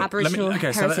their Aboriginal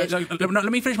heritage.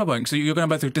 Let me finish my point, so you're going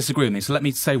to both disagree with me. So let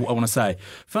me say what I want to say.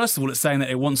 First of all, it's saying that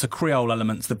it wants a Creole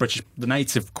element to the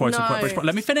native quote-unquote British...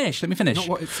 Let me finish. Not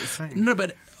what it's saying. No,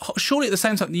 but surely at the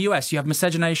same time in the US, you have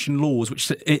miscegenation laws,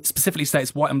 which it specifically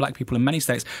states white and black people in many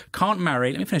states can't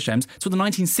marry... Let me finish, James. So in the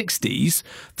 1960s,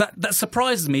 that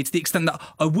surprises me to the extent that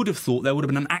I would have thought there would have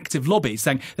been an active lobby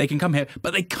saying they can come here,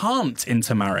 but they can't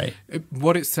intermarry.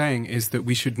 What it's saying is that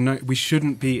we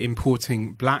shouldn't be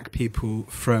importing black people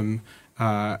from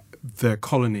the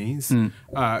colonies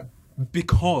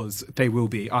because they will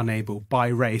be unable by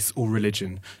race or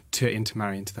religion to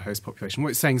intermarry into the host population. What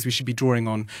it's saying is we should be drawing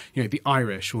on, the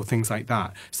Irish or things like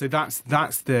that. So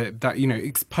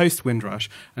it's post Windrush,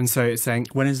 and so it's saying...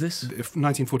 When is this?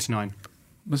 1949.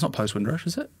 It's not post Windrush,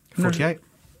 is it? 48.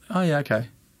 Oh yeah, okay.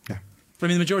 But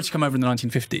the majority come over in the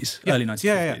 1950s, early 1950s.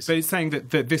 Yeah. But it's saying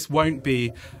that this won't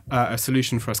be a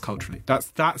solution for us culturally.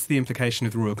 That's the implication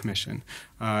of the Royal Commission.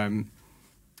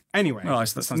 Anyway,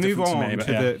 that move on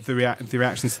to the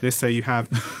reactions to this. So you have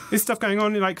this stuff going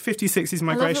on in like 50s, 60s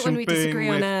migration boom.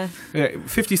 50s,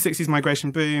 60s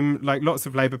migration boom, like lots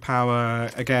of labour power,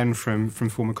 again, from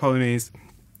former colonies.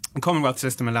 The Commonwealth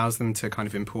system allows them to kind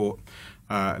of import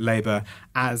labour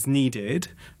as needed.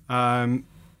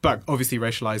 But obviously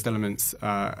racialised elements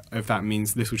of that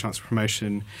means little chance of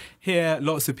promotion here.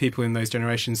 Lots of people in those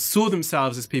generations saw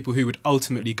themselves as people who would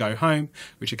ultimately go home,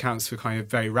 which accounts for kind of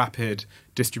very rapid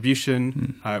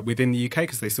distribution within the UK,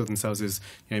 because they saw themselves as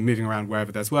moving around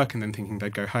wherever there's work and then thinking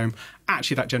they'd go home.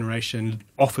 Actually, that generation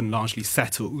often largely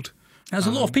settled. There's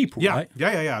a lot of people, right?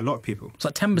 Yeah, a lot of people. It's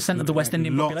like 10% of the West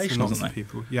Indian population, lots isn't it? Of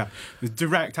people, yeah. There's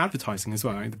direct advertising as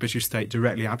well. Right? The British state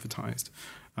directly advertised.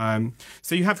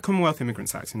 So you have the Commonwealth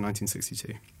Immigrants Act in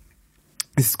 1962.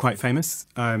 This is quite famous.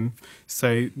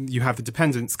 So you have the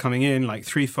dependents coming in like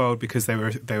threefold because they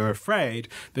were afraid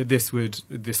that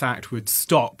this act would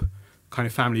stop kind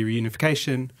of family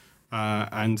reunification.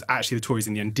 And actually, the Tories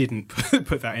in the end didn't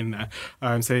put that in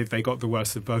there. So they got the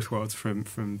worst of both worlds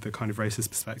from the kind of racist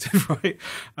perspective, right?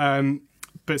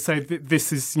 But so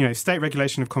this is state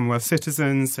regulation of Commonwealth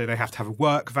citizens. So they have to have a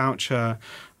work voucher.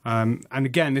 And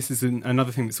again, this is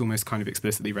another thing that's almost kind of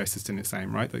explicitly racist in its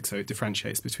aim, right? Like, so it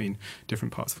differentiates between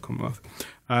different parts of the Commonwealth.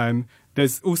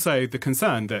 There's also the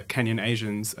concern that Kenyan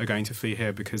Asians are going to flee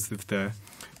here because of the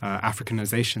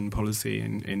Africanization policy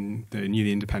in the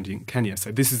newly independent Kenya.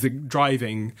 So this is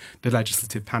driving the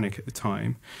legislative panic at the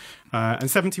time. And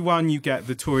 71, you get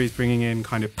the Tories bringing in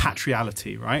kind of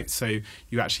patriality, right? So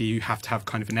you have to have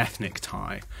kind of an ethnic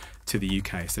tie to the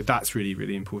UK. So that's really,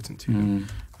 really important to them.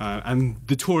 And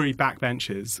the Tory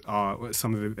backbenchers are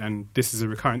some of the, and this is a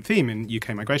recurrent theme in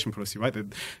UK migration policy, right?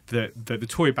 The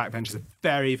Tory backbenchers are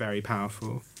very, very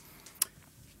powerful.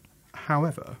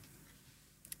 However,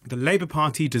 the Labour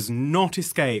Party does not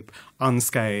escape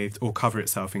unscathed or cover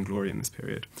itself in glory in this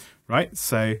period, right?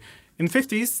 So in the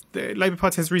 50s, the Labour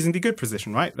Party has a reasonably good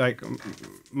position, right? Like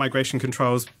migration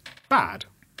controls, bad.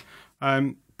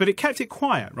 But it kept it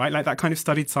quiet, right? Like that kind of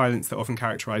studied silence that often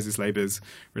characterises Labour's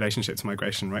relationship to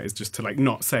migration, right, is just to like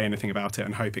not say anything about it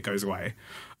and hope it goes away.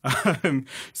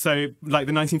 So like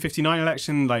the 1959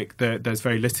 election, like there's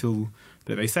very little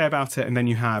that they say about it. And then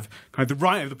you have kind of the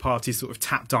right of the party sort of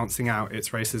tap dancing out its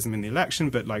racism in the election,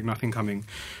 but like nothing coming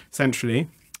centrally.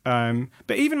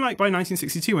 But even like by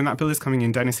 1962, when that bill is coming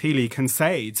in, Dennis Healey can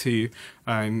say to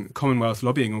Commonwealth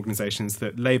lobbying organisations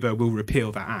that Labour will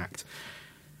repeal that act.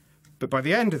 But by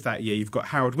the end of that year, you've got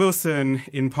Harold Wilson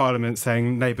in Parliament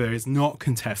saying Labour is not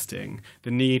contesting the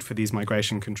need for these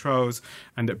migration controls,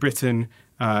 and that Britain,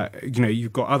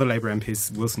 you've got other Labour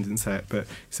MPs, Wilson didn't say it, but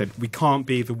he said, we can't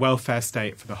be the welfare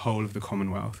state for the whole of the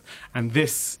Commonwealth. And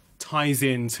this ties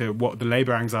into what the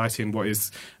Labour anxiety, and what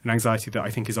is an anxiety that I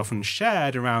think is often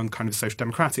shared around kind of social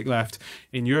democratic left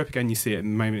in Europe. Again, you see it at the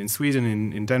moment in Sweden,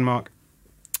 in Denmark,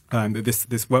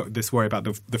 this worry about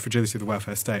the fragility of the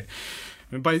welfare state.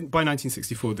 By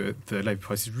 1964, the Labour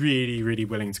Party is really, really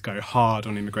willing to go hard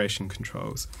on immigration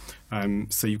controls.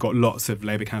 So you've got lots of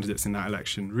Labour candidates in that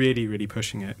election really, really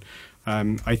pushing it.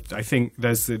 I think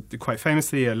there's quite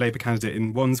famously a Labour candidate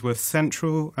in Wandsworth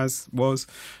Central, as was,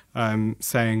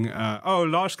 saying,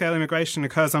 large-scale immigration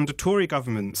occurs under Tory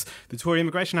governments. The Tory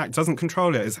Immigration Act doesn't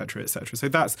control it, etc., etc. So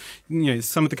that's,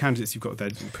 some of the candidates you've got there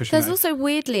pushing. There's also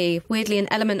weirdly an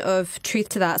element of truth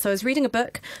to that. So I was reading a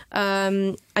book.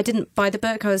 I didn't buy the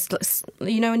book. I was,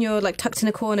 when you're like tucked in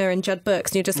a corner in Judd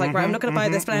Books and you're just like, right, I'm not going to buy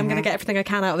this, but I'm going to get everything I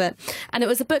can out of it. And it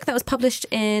was a book that was published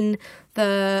in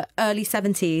the early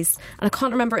 70s. And I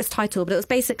can't remember its title, but it was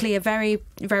basically a very,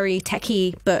 very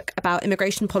techie book about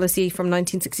immigration policy from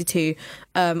 1962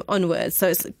 onwards. So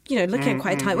it's, looking at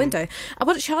quite a tight window. And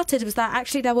what it charted was that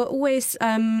actually there were always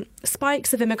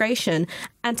spikes of immigration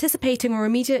anticipating or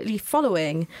immediately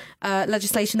following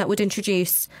legislation that would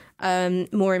introduce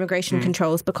more immigration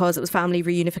controls because it was family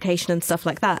reunification and stuff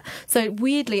like that. So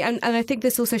weirdly, and I think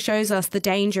this also shows us the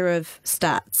danger of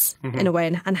stats in a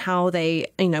way, and how they,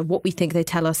 what we think they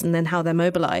tell us and then how they're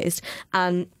mobilised,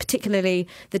 and particularly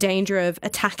the danger of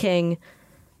attacking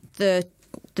the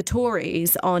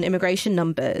Tories on immigration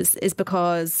numbers is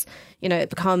because, it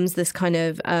becomes this kind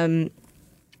of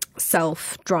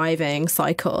self-driving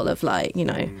cycle of like,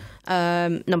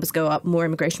 numbers go up, more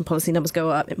immigration policy, numbers go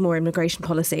up, more immigration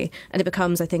policy. And it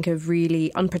becomes, I think, a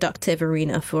really unproductive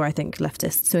arena for, I think,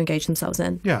 leftists to engage themselves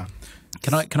in. Yeah.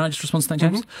 Can I just respond to that,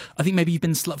 James? I think maybe you've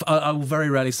been... I will very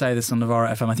rarely say this on Novara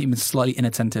FM. I think you've been slightly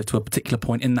inattentive to a particular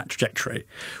point in that trajectory,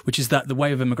 which is that the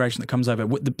wave of immigration that comes over,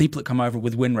 the people that come over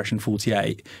with Windrush in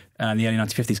 48 and the early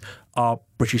 1950s are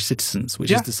British citizens,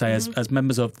 which is to say, as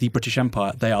members of the British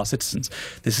Empire, they are citizens.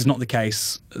 This is not the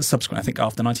case subsequent, I think,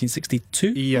 after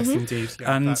 1962. Yes, indeed.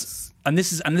 Yeah, and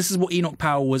this is what Enoch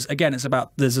Powell was... Again, it's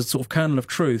about... There's a sort of kernel of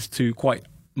truth to quite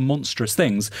monstrous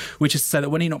things, which is to say that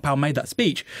when Enoch Powell made that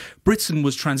speech, Britain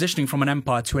was transitioning from an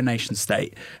empire to a nation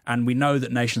state, and we know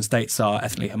that nation states are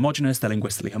ethnically homogenous, they're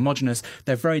linguistically homogenous,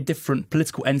 they're very different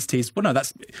political entities. Well, no,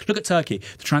 look at Turkey.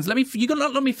 You got to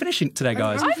let me finish it today,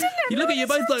 guys. You look at you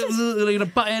both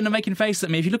like butting and making faces at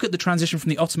me. If you look at the transition from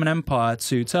the Ottoman Empire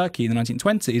to Turkey in the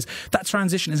 1920s, that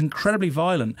transition is incredibly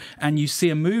violent, and you see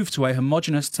a move to a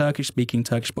homogenous Turkish-speaking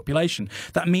Turkish population.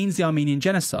 That means the Armenian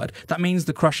genocide. That means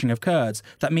the crushing of Kurds.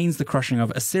 That means the crushing of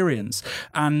Assyrians.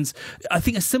 And I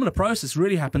think a similar process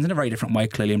really happens in a very different way,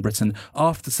 clearly, in Britain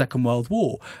after the Second World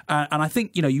War. And I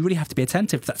think, you really have to be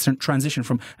attentive to that transition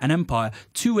from an empire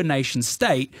to a nation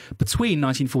state between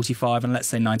 1945 and, let's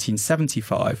say,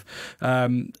 1975.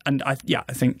 And I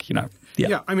think,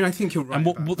 Yeah, I mean, I think you're right.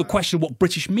 And what the question of what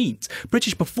British means.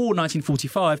 British before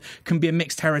 1945 can be a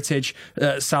mixed heritage,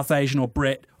 South Asian or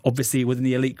Brit, obviously within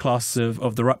the elite class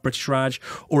of the British Raj,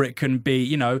 or it can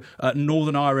be,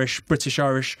 Northern Irish, British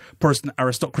Irish, Protestant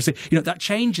aristocracy. That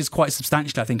changes quite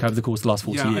substantially, I think, over the course of the last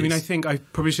 40 years. I mean, I think I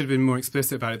probably should have been more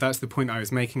explicit about it. That's the point I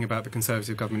was making about the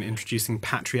Conservative government introducing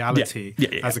patriality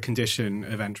as a condition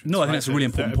of entrance. No, I think that's a really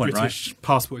important point, right? British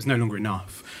passport is no longer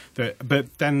enough.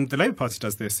 But then the Labour Party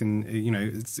does this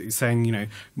it's saying,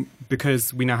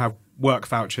 because we now have work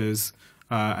vouchers,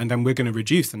 and then we're going to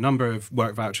reduce the number of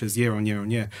work vouchers year on year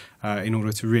on year in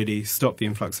order to really stop the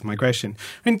influx of migration.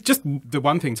 I mean, just the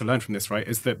one thing to learn from this, right,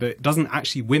 is that it doesn't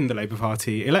actually win the Labour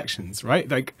Party elections, right?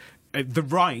 Like,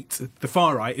 the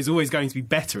far right, is always going to be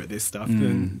better at this stuff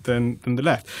than the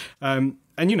left. And,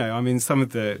 some of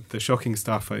the shocking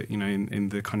stuff, in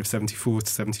the kind of 74 to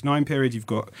 79 period, you've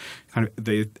got kind of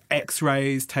the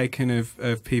X-rays taken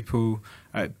of people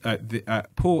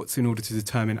at ports in order to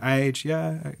determine age.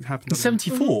 Yeah, it happened. In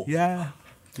 74? Yeah.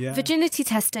 Virginity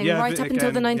testing right up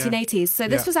until the 1980s. So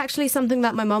this was actually something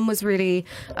that my mum was really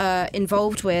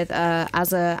involved with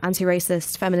as an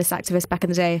anti-racist feminist activist back in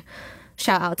the day.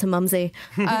 Shout out to Mumsy.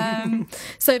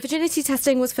 So virginity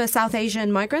testing was for South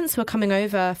Asian migrants who were coming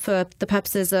over for the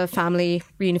purposes of family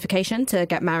reunification to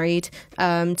get married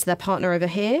to their partner over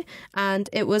here. And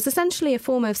it was essentially a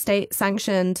form of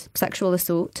state-sanctioned sexual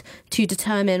assault to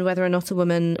determine whether or not a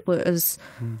woman was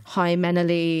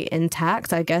hymenally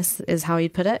intact, I guess is how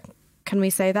you'd put it. Can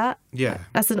we say that? Yeah.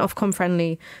 That's an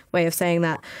Ofcom-friendly way of saying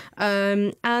that.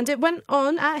 And it went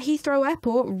on at Heathrow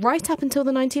Airport right up until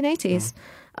the 1980s.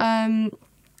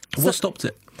 What stopped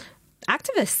it?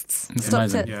 Activists That's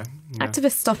stopped amazing. it. Yeah.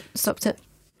 Activists stopped it.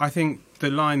 I think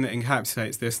the line that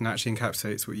encapsulates this and actually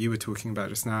encapsulates what you were talking about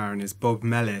just now, Aaron, is Bob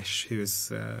Mellish, who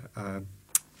is a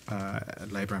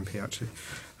Labour MP, actually,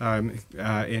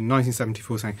 in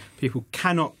 1974 saying, people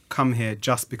cannot come here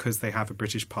just because they have a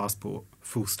British passport,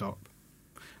 full stop.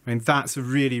 I mean, that's a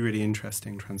really, really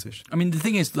interesting transition. I mean, the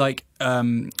thing is,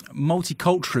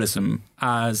 multiculturalism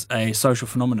as a social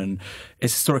phenomenon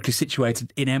is historically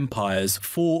situated in empires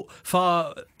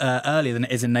far earlier than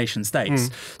it is in nation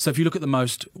states. So if you look at the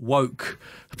most woke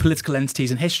political entities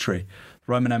in history,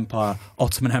 Roman Empire,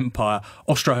 Ottoman Empire,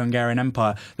 Austro-Hungarian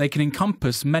Empire, they can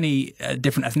encompass many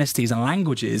different ethnicities and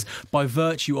languages by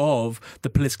virtue of the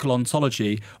political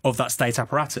ontology of that state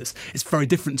apparatus. It's very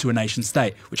different to a nation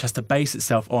state, which has to base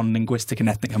itself on linguistic and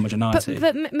ethnic homogeneity.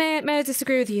 But may I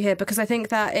disagree with you here? Because I think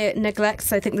that it neglects,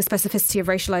 the specificity of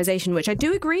racialisation, which I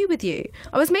do agree with you.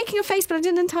 I was making a face, but I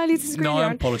didn't entirely disagree. No,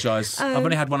 I apologise. I've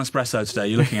only had one espresso today.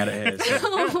 You're looking at it here.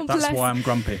 So that's why I'm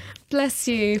grumpy. Bless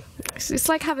you. It's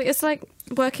like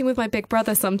working with my big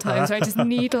brother sometimes, where I just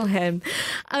needle him.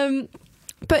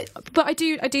 But I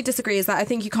do disagree, is that I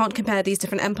think you can't compare these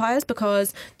different empires,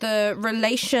 because the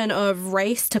relation of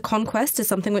race to conquest is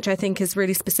something which I think is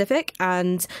really specific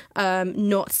and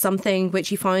not something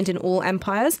which you find in all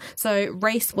empires. So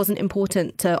race wasn't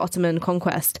important to Ottoman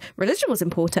conquest. Religion was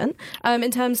important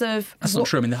in terms of... That's not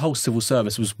true. I mean, the whole civil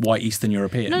service was white Eastern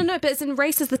European. No, but it's in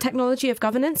race as the technology of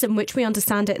governance in which we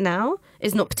understand it now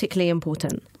is not particularly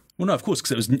important. Well, no, of course,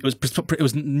 because it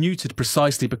was neutered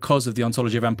precisely because of the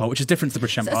ontology of empire, which is different to the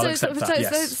British Empire. I'll accept that.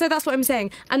 Yes. So that's what I'm saying.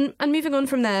 And moving on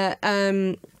from there,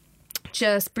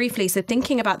 just briefly, so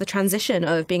thinking about the transition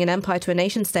of being an empire to a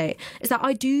nation state, is that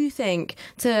I do think,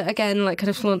 to again like kind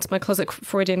of flaunt my closet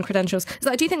Freudian credentials, is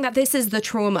that I do think that this is the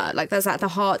trauma, like that's at the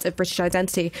heart of British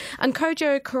identity. And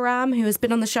Kojo Koram, who has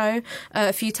been on the show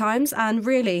a few times, and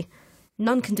really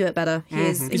none can do it better.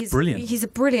 He's brilliant. He's a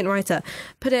brilliant writer.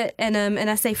 Put it in an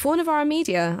essay for Novara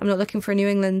Media. I'm not looking for New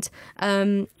England.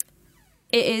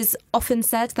 It is often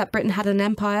said that Britain had an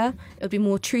empire. It would be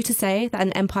more true to say that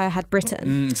an empire had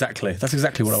Britain. Exactly. That's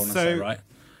exactly what I want to say, right?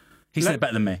 He said it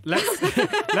better than me.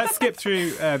 Let's skip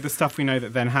through the stuff we know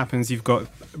that then happens. You've got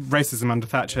racism under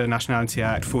Thatcher, Nationality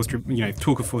Act,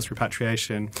 talk of forced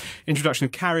repatriation, introduction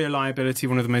of carrier liability,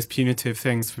 one of the most punitive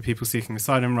things for people seeking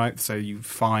asylum rights. So you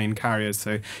fine carriers,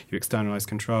 so you externalise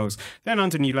controls. Then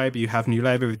under New Labour, you have New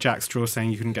Labour with Jack Straw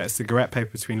saying you can get a cigarette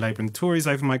paper between Labour and the Tories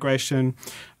over migration.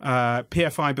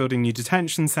 PFI building new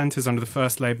detention centres under the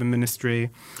first Labour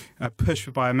ministry. Push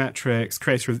for biometrics,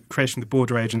 creation of the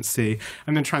border agency,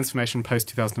 and then transformation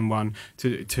post-2001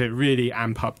 to really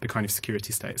amp up the kind of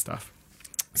security state stuff.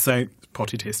 So,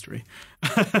 potted history.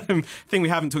 Thing we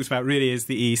haven't talked about really is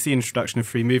the EEC introduction of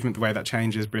free movement, the way that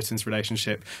changes Britain's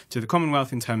relationship to the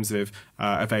Commonwealth in terms of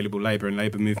available labour and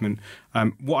labour movement.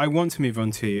 What I want to move on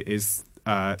to is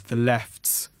the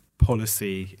left's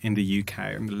policy in the UK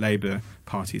and the Labour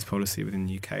Party's policy within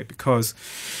the UK, because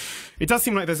it does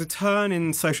seem like there's a turn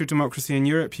in social democracy in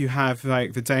Europe. You have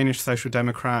like the Danish Social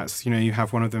Democrats, you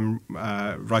have one of them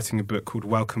writing a book called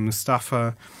Welcome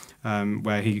Mustafa,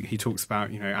 where he talks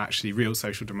about, actually real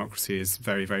social democracy is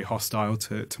very, very hostile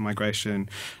to migration.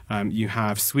 You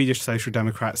have Swedish Social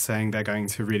Democrats saying they're going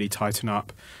to really tighten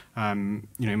up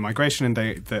migration, and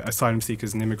the asylum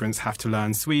seekers and immigrants have to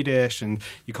learn Swedish, and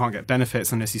you can't get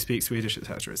benefits unless you speak Swedish,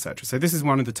 etc., etc. So this is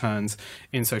one of the turns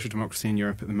in social democracy in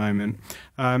Europe at the moment.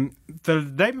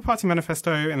 The Labour Party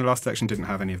manifesto in the last election didn't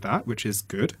have any of that, which is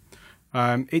good.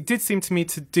 It did seem to me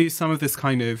to do some of this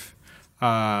kind of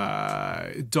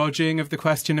dodging of the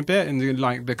question a bit, and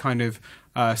the kind of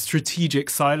strategic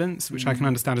silence, which I can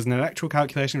understand as an electoral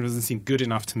calculation, but doesn't seem good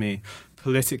enough to me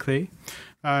politically.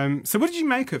 So what did you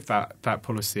make of that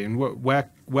policy, and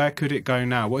where could it go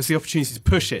now? What's the opportunity to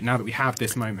push it now that we have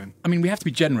this moment? I mean, we have to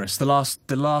be generous. The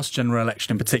last general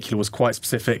election in particular was quite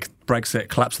specific. Brexit,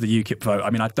 collapse of the UKIP vote.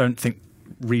 I mean, I don't think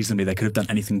reasonably they could have done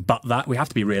anything but that. We have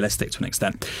to be realistic to an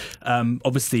extent.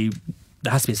 Obviously,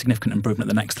 there has to be a significant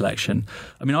improvement at the next election.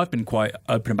 I mean, I've been quite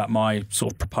open about my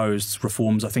sort of proposed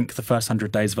reforms. I think the first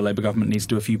 100 days of a Labour government needs to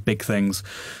do a few big things.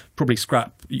 Probably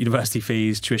scrap university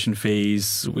fees, tuition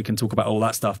fees. We can talk about all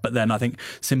that stuff. But then I think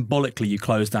symbolically you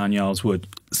close down Yarl's Wood.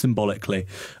 Symbolically.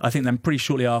 I think then pretty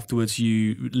shortly afterwards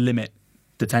you limit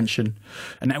detention,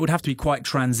 and that would have to be quite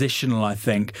transitional. I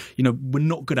think we're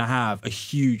not going to have a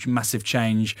huge massive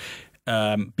change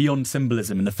beyond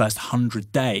symbolism in the first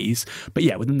 100 days, but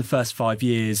within the first 5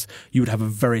 years you would have a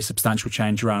very substantial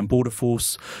change around border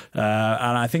force, and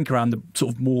I think around the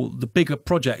sort of the bigger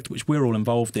project which we're all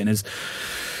involved in is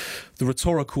the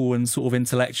rhetorical and sort of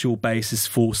intellectual basis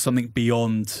for something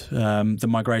beyond the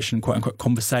migration quote-unquote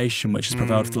conversation which has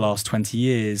prevailed for the last 20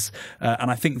 years.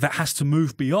 And I think that has to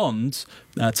move beyond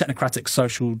technocratic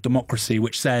social democracy,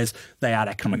 which says they add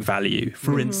economic value,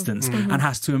 for instance, and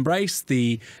has to embrace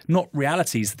the, not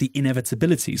realities, the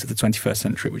inevitabilities of the 21st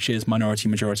century, which is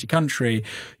minority-majority country.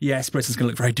 Yes, Britain's going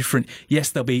to look very different. Yes,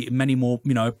 there'll be many more,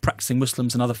 practicing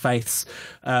Muslims and other faiths.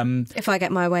 If I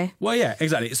get my way. Well, yeah,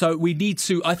 exactly. So we need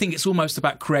to, I think it's almost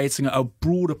about creating a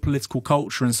broader political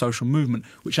culture and social movement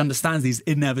which understands these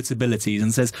inevitabilities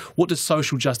and says, what does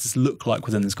social justice look like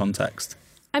within this context?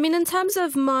 I mean, in terms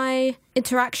of my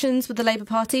interactions with the Labour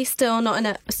Party, still not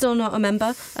a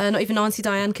member. Not even Auntie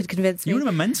Diane could convince me. You were in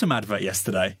a Momentum advert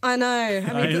yesterday. I know.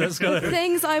 I mean,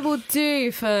 things I will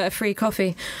do for a free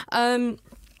coffee.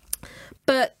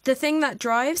 But the thing that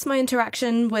drives my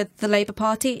interaction with the Labour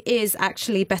Party is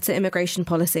actually better immigration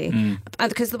policy.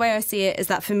 Because the way I see it is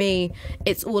that for me,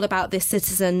 it's all about this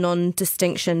citizen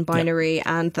non-distinction binary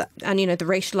and the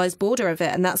racialised border of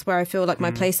it. And that's where I feel like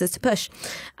my place is to push.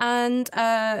 And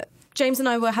James and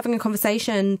I were having a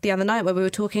conversation the other night where we were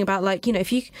talking about,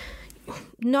 if you...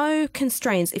 no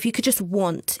constraints. If you could just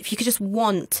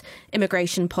want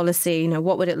immigration policy,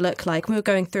 what would it look like? We were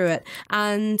going through it,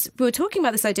 and we were talking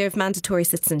about this idea of mandatory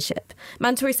citizenship.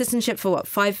 Mandatory citizenship for what,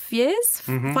 5 years?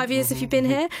 5 years if you've been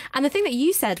here. And the thing that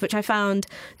you said, which I found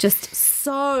just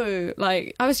so,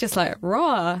 I was just like,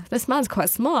 raw, this man's quite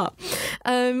smart,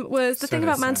 was the thing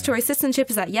about mandatory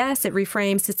citizenship is that, yes, it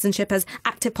reframes citizenship as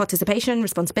active participation,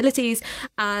 responsibilities.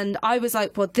 And I was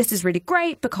like, well, this is really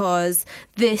great because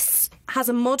this has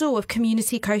a model of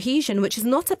community cohesion, which is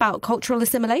not about cultural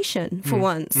assimilation for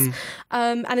once.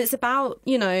 And it's about,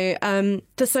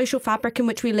 the social fabric in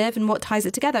which we live and what ties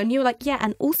it together. And you were like, yeah,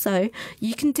 and also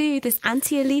you can do this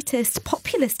anti-elitist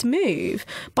populist move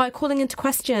by calling into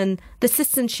question the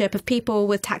citizenship of people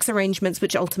with tax arrangements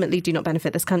which ultimately do not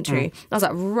benefit this country. I was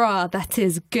like, rah, that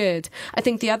is good. I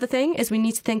think the other thing is we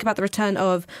need to think about the return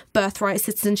of birthright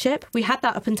citizenship. We had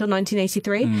that up until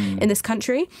 1983 in this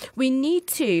country. We need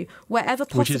to, wherever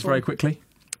possible. Which is very quickly?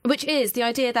 Which is the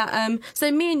idea that, so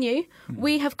me and you,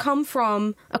 we have come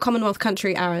from a Commonwealth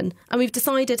country, Aaron, and we've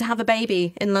decided to have a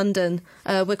baby in London.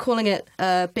 We're calling it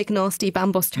Big Nasty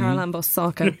Bambos Charalambos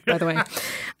Sarkar, by the way.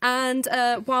 And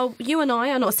while you and I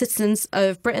are not citizens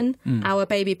of Britain, our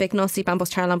baby Big Nasty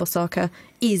Bambos Charalambos Sarkar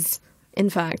is,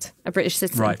 in fact, a British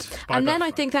citizen. Right. And then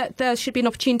I think that there should be an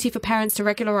opportunity for parents to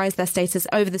regularise their status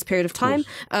over this period of time,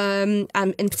 and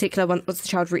in particular once the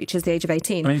child reaches the age of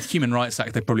 18. I mean, it's the Human Rights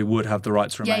Act, they probably would have the right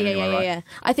to remain anyway, right? Yeah.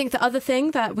 I think the other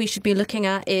thing that we should be looking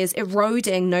at is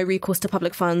eroding no recourse to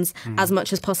public funds as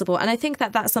much as possible. And I think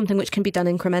that that's something which can be done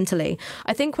incrementally.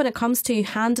 I think when it comes to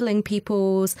handling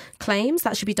people's claims,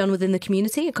 that should be done within the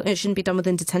community. It shouldn't be done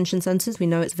within detention centres. We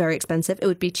know it's very expensive. It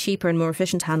would be cheaper and more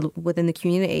efficient to handle within the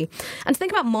community. And to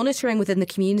think about monitoring within the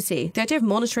community. The idea of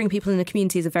monitoring people in the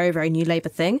community is a very, very new Labour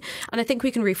thing. And I think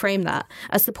we can reframe that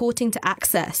as supporting to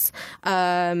access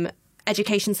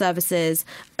education services,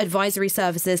 advisory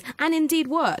services, and indeed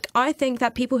work. I think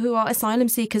that people who are asylum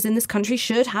seekers in this country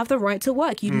should have the right to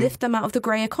work. You lift them out of the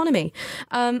grey economy.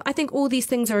 I think all these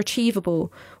things are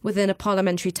achievable within a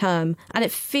parliamentary term. And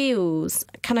it feels,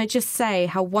 can I just say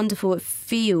how wonderful it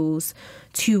feels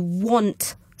to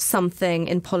want something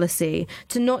in policy,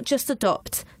 to not just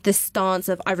adopt this stance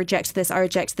of I reject this,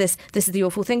 this is the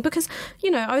awful thing. Because,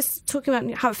 I was talking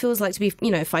about how it feels like to be,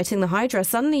 fighting the Hydra.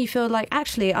 Suddenly you feel like,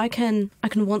 actually, I can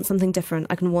want something different.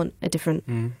 I can want a different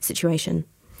situation.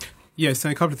 Yeah, so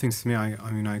a couple of things to me.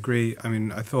 I agree.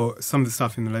 I thought some of the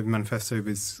stuff in the Labour manifesto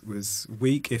was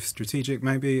weak, if strategic,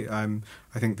 maybe. I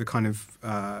think the kind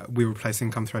of we replace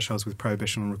income thresholds with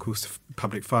prohibition on recourse to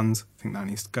public funds. I think that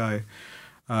needs to go.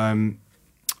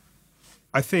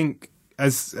 I think,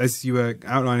 as you were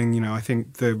outlining, I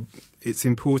think it's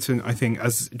important, I think,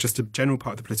 as just a general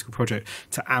part of the political project,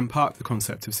 to amp up the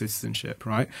concept of citizenship,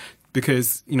 right?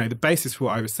 Because, the basis for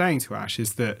what I was saying to Ash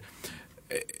is that,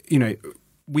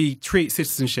 we treat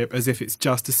citizenship as if it's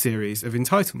just a series of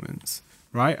entitlements,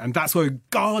 right? And that's why we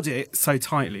guard it so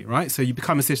tightly, right? So you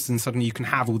become a citizen, suddenly you can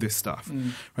have all this stuff.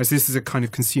 Right? So this is a kind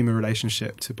of consumer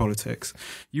relationship to politics.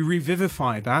 You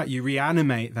revivify that, you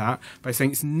reanimate that by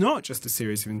saying it's not just a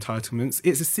series of entitlements,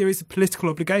 it's a series of political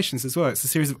obligations as well. It's a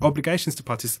series of obligations to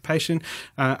participation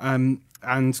and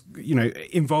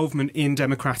involvement in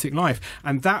democratic life.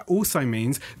 And that also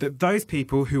means that those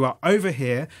people who are over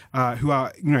here, who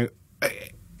are,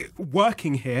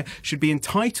 working here, should be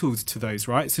entitled to those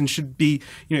rights and should be,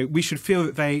 we should feel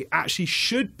that they actually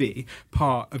should be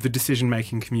part of the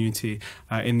decision-making community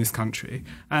in this country.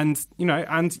 And,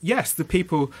 and yes, the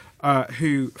people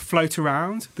who float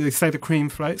around, they say the cream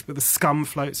floats, but the scum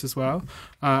floats as well,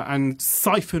 and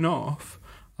siphon off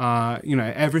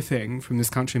everything from this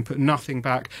country and put nothing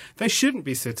back. They shouldn't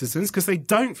be citizens because they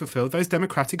don't fulfil those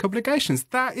democratic obligations.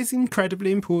 That is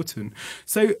incredibly important.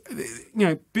 So,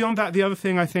 beyond that, the other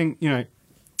thing I think,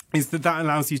 is that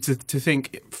allows you to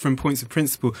think from points of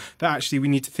principle that actually we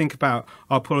need to think about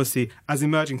our policy as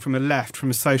emerging from a left,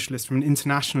 from a socialist, from an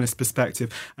internationalist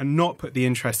perspective, and not put the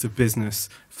interests of business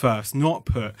first,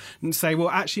 and say,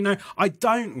 well, actually, no, I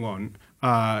don't want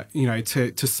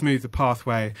to smooth the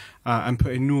pathway and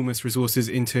put enormous resources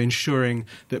into ensuring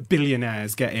that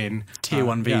billionaires get in. Tier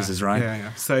 1 visas, right?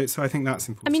 Yeah. So I think that's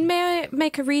important. May I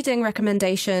make a reading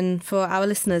recommendation for our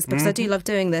listeners? Because I do love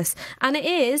doing this. And it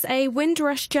is a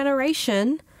Windrush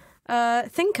generation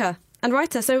thinker and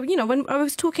writer. So, when I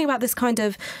was talking about this kind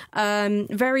of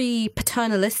very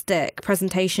paternalistic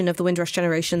presentation of the Windrush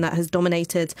generation that has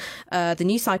dominated the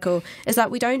news cycle, is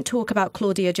that we don't talk about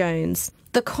Claudia Jones.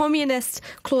 The communist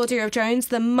Claudia Jones,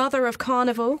 the mother of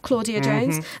Carnival, Claudia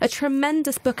Jones, a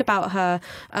tremendous book about her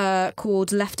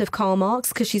called Left of Karl Marx,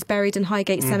 because she's buried in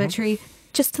Highgate Cemetery,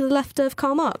 just to the left of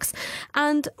Karl Marx.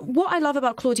 And what I love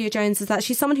about Claudia Jones is that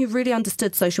she's someone who really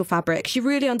understood social fabric. She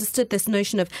really understood this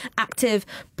notion of active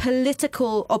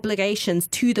political obligations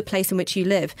to the place in which you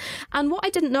live. And what I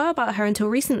didn't know about her until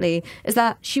recently is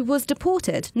that she was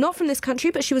deported, not from this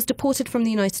country, but she was deported from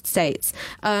the United States.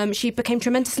 She became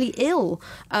tremendously ill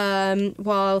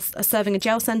while serving a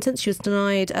jail sentence. She was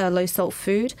denied low-salt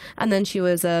food, and then she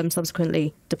was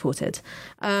subsequently deported.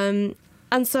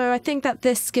 And so I think that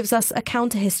this gives us a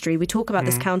counter-history. We talk about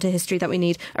this counter-history that we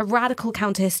need, a radical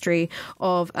counter-history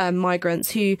of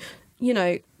migrants who,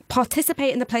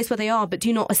 participate in the place where they are, but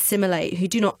do not assimilate, who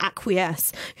do not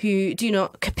acquiesce, who do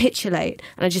not capitulate.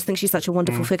 And I just think she's such a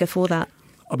wonderful figure for that.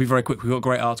 I'll be very quick. We've got a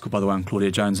great article, by the way, on Claudia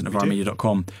Jones at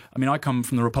NovaraMedia.com. I mean, I come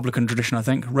from the Republican tradition, I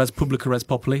think. Res publica, res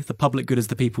populi. The public good is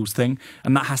the people's thing.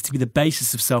 And that has to be the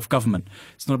basis of self-government.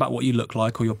 It's not about what you look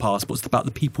like or your passport. It's about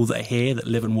the people that are here, that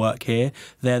live and work here.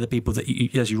 They're the people that,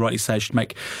 as you rightly say, should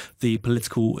make the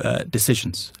political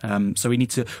decisions. So we need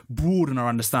to broaden our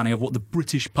understanding of what the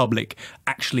British public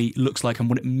actually looks like and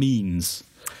what it means.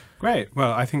 Great.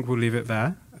 Well, I think we'll leave it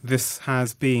there. This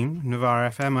has been Novara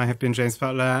FM. I have been James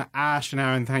Butler. Ash and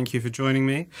Aaron, thank you for joining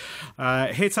me.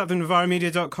 Hit up the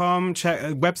NovaraMedia.com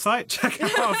website. Check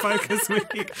out our Focus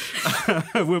Week.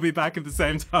 We'll be back at the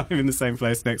same time in the same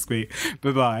place next week.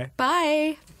 Bye-bye.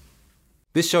 Bye.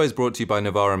 This show is brought to you by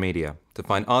Novara Media. To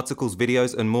find articles,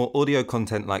 videos and more audio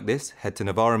content like this, head to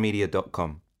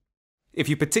NovaraMedia.com. If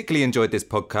you particularly enjoyed this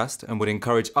podcast and would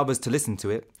encourage others to listen to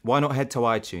it, why not head to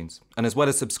iTunes? And as well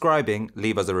as subscribing,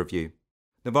 leave us a review.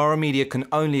 Novara Media can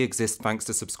only exist thanks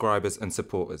to subscribers and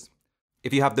supporters.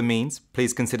 If you have the means,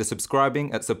 please consider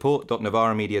subscribing at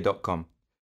support.novaramedia.com.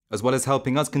 As well as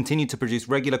helping us continue to produce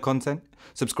regular content,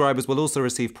 subscribers will also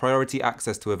receive priority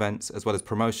access to events as well as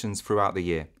promotions throughout the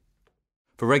year.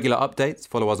 For regular updates,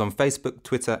 follow us on Facebook,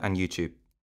 Twitter and YouTube.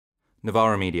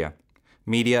 Novara Media.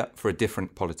 Media for a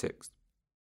different politics.